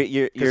again, getting him,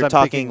 you're 'cause I'm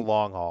talking thinking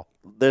long haul.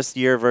 this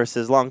year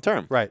versus long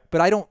term. Right.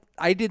 But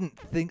I didn't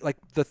think, like,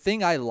 the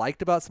thing I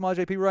liked about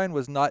Samaje Perine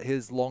was not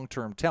his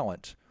long-term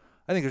talent.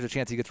 I think there's a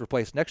chance he gets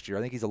replaced next year.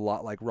 I think he's a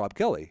lot like Rob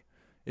Kelly.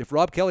 If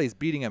Rob Kelly's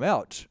beating him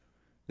out,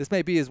 this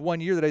may be his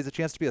 1 year that he has a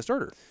chance to be a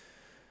starter.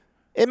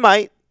 It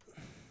might,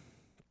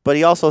 but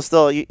he also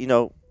still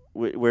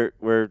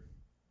we're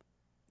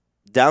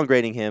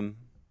downgrading him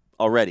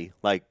already,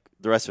 like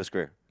the rest of his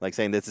career, like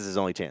saying this is his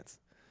only chance.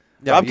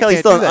 No, Rob you Kelly's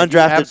can't still do that. an You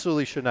undrafted-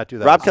 absolutely should not do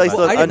that. Rob with Kelly's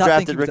somebody. still I did not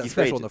think undrafted he was rookie that free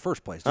special in agent. the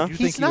first place. Huh? Did you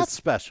think He's he not was,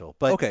 special,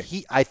 but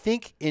Okay. I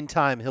think in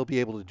time he'll be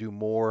able to do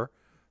more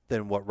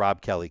than what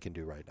Rob Kelly can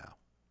do right now.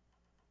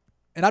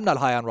 and I'm not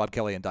high on Rob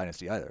Kelly in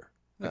Dynasty either.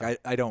 Like, No.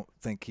 I don't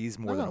think he's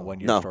more than a No.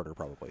 1 year No. starter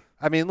probably.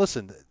 I mean,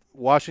 listen,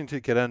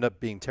 Washington could end up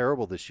being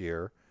terrible this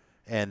year,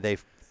 and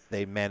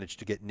they managed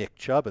to get Nick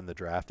Chubb in the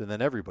draft, and then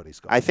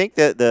everybody's gone. I think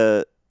that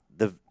the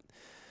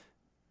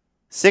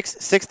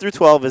 6 through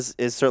 12 is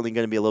certainly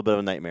going to be a little bit of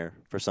a nightmare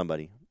for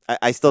somebody.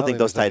 I still don't think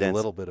those there's tight a ends.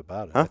 little bit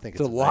about it. Huh? I think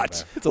It's a lot.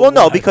 nightmare. It's a Well,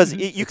 no, lot. because you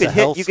It's could a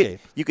hit hellscape.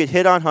 you could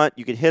hit on Hunt,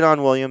 you could hit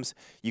on Williams,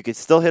 you could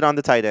still hit on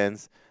the tight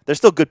ends. There's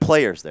still good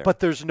players there. But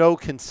there's no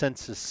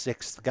consensus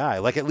sixth guy.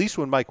 Like, at least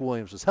when Mike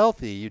Williams was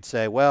healthy, you'd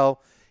say,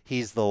 well,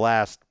 he's the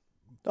last.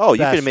 you could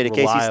best have made a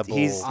case. reliable-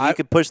 He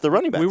could push the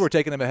running backs. We were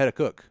taking him ahead of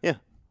Cook. Yeah.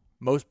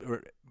 Most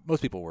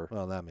people were.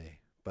 Well, not me,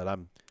 but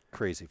I'm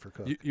crazy for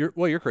Cook.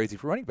 You're crazy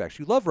for running backs.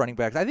 You love running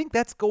backs. I think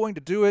that's going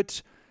to do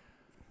it.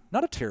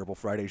 Not a terrible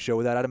Friday show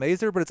without Adam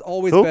Azer, but it's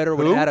always Who? better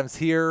when Who? Adam's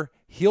here.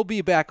 He'll be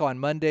back on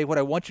Monday. What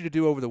I want you to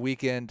do over the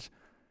weekend,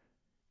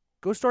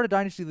 go start a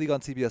Dynasty League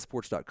on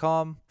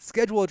CBSSports.com,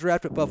 schedule a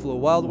draft at Buffalo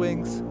Wild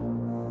Wings,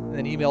 and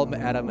then email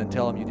Adam and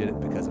tell him you did it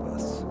because of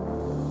us.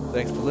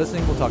 Thanks for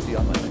listening. We'll talk to you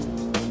on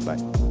Monday.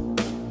 Bye.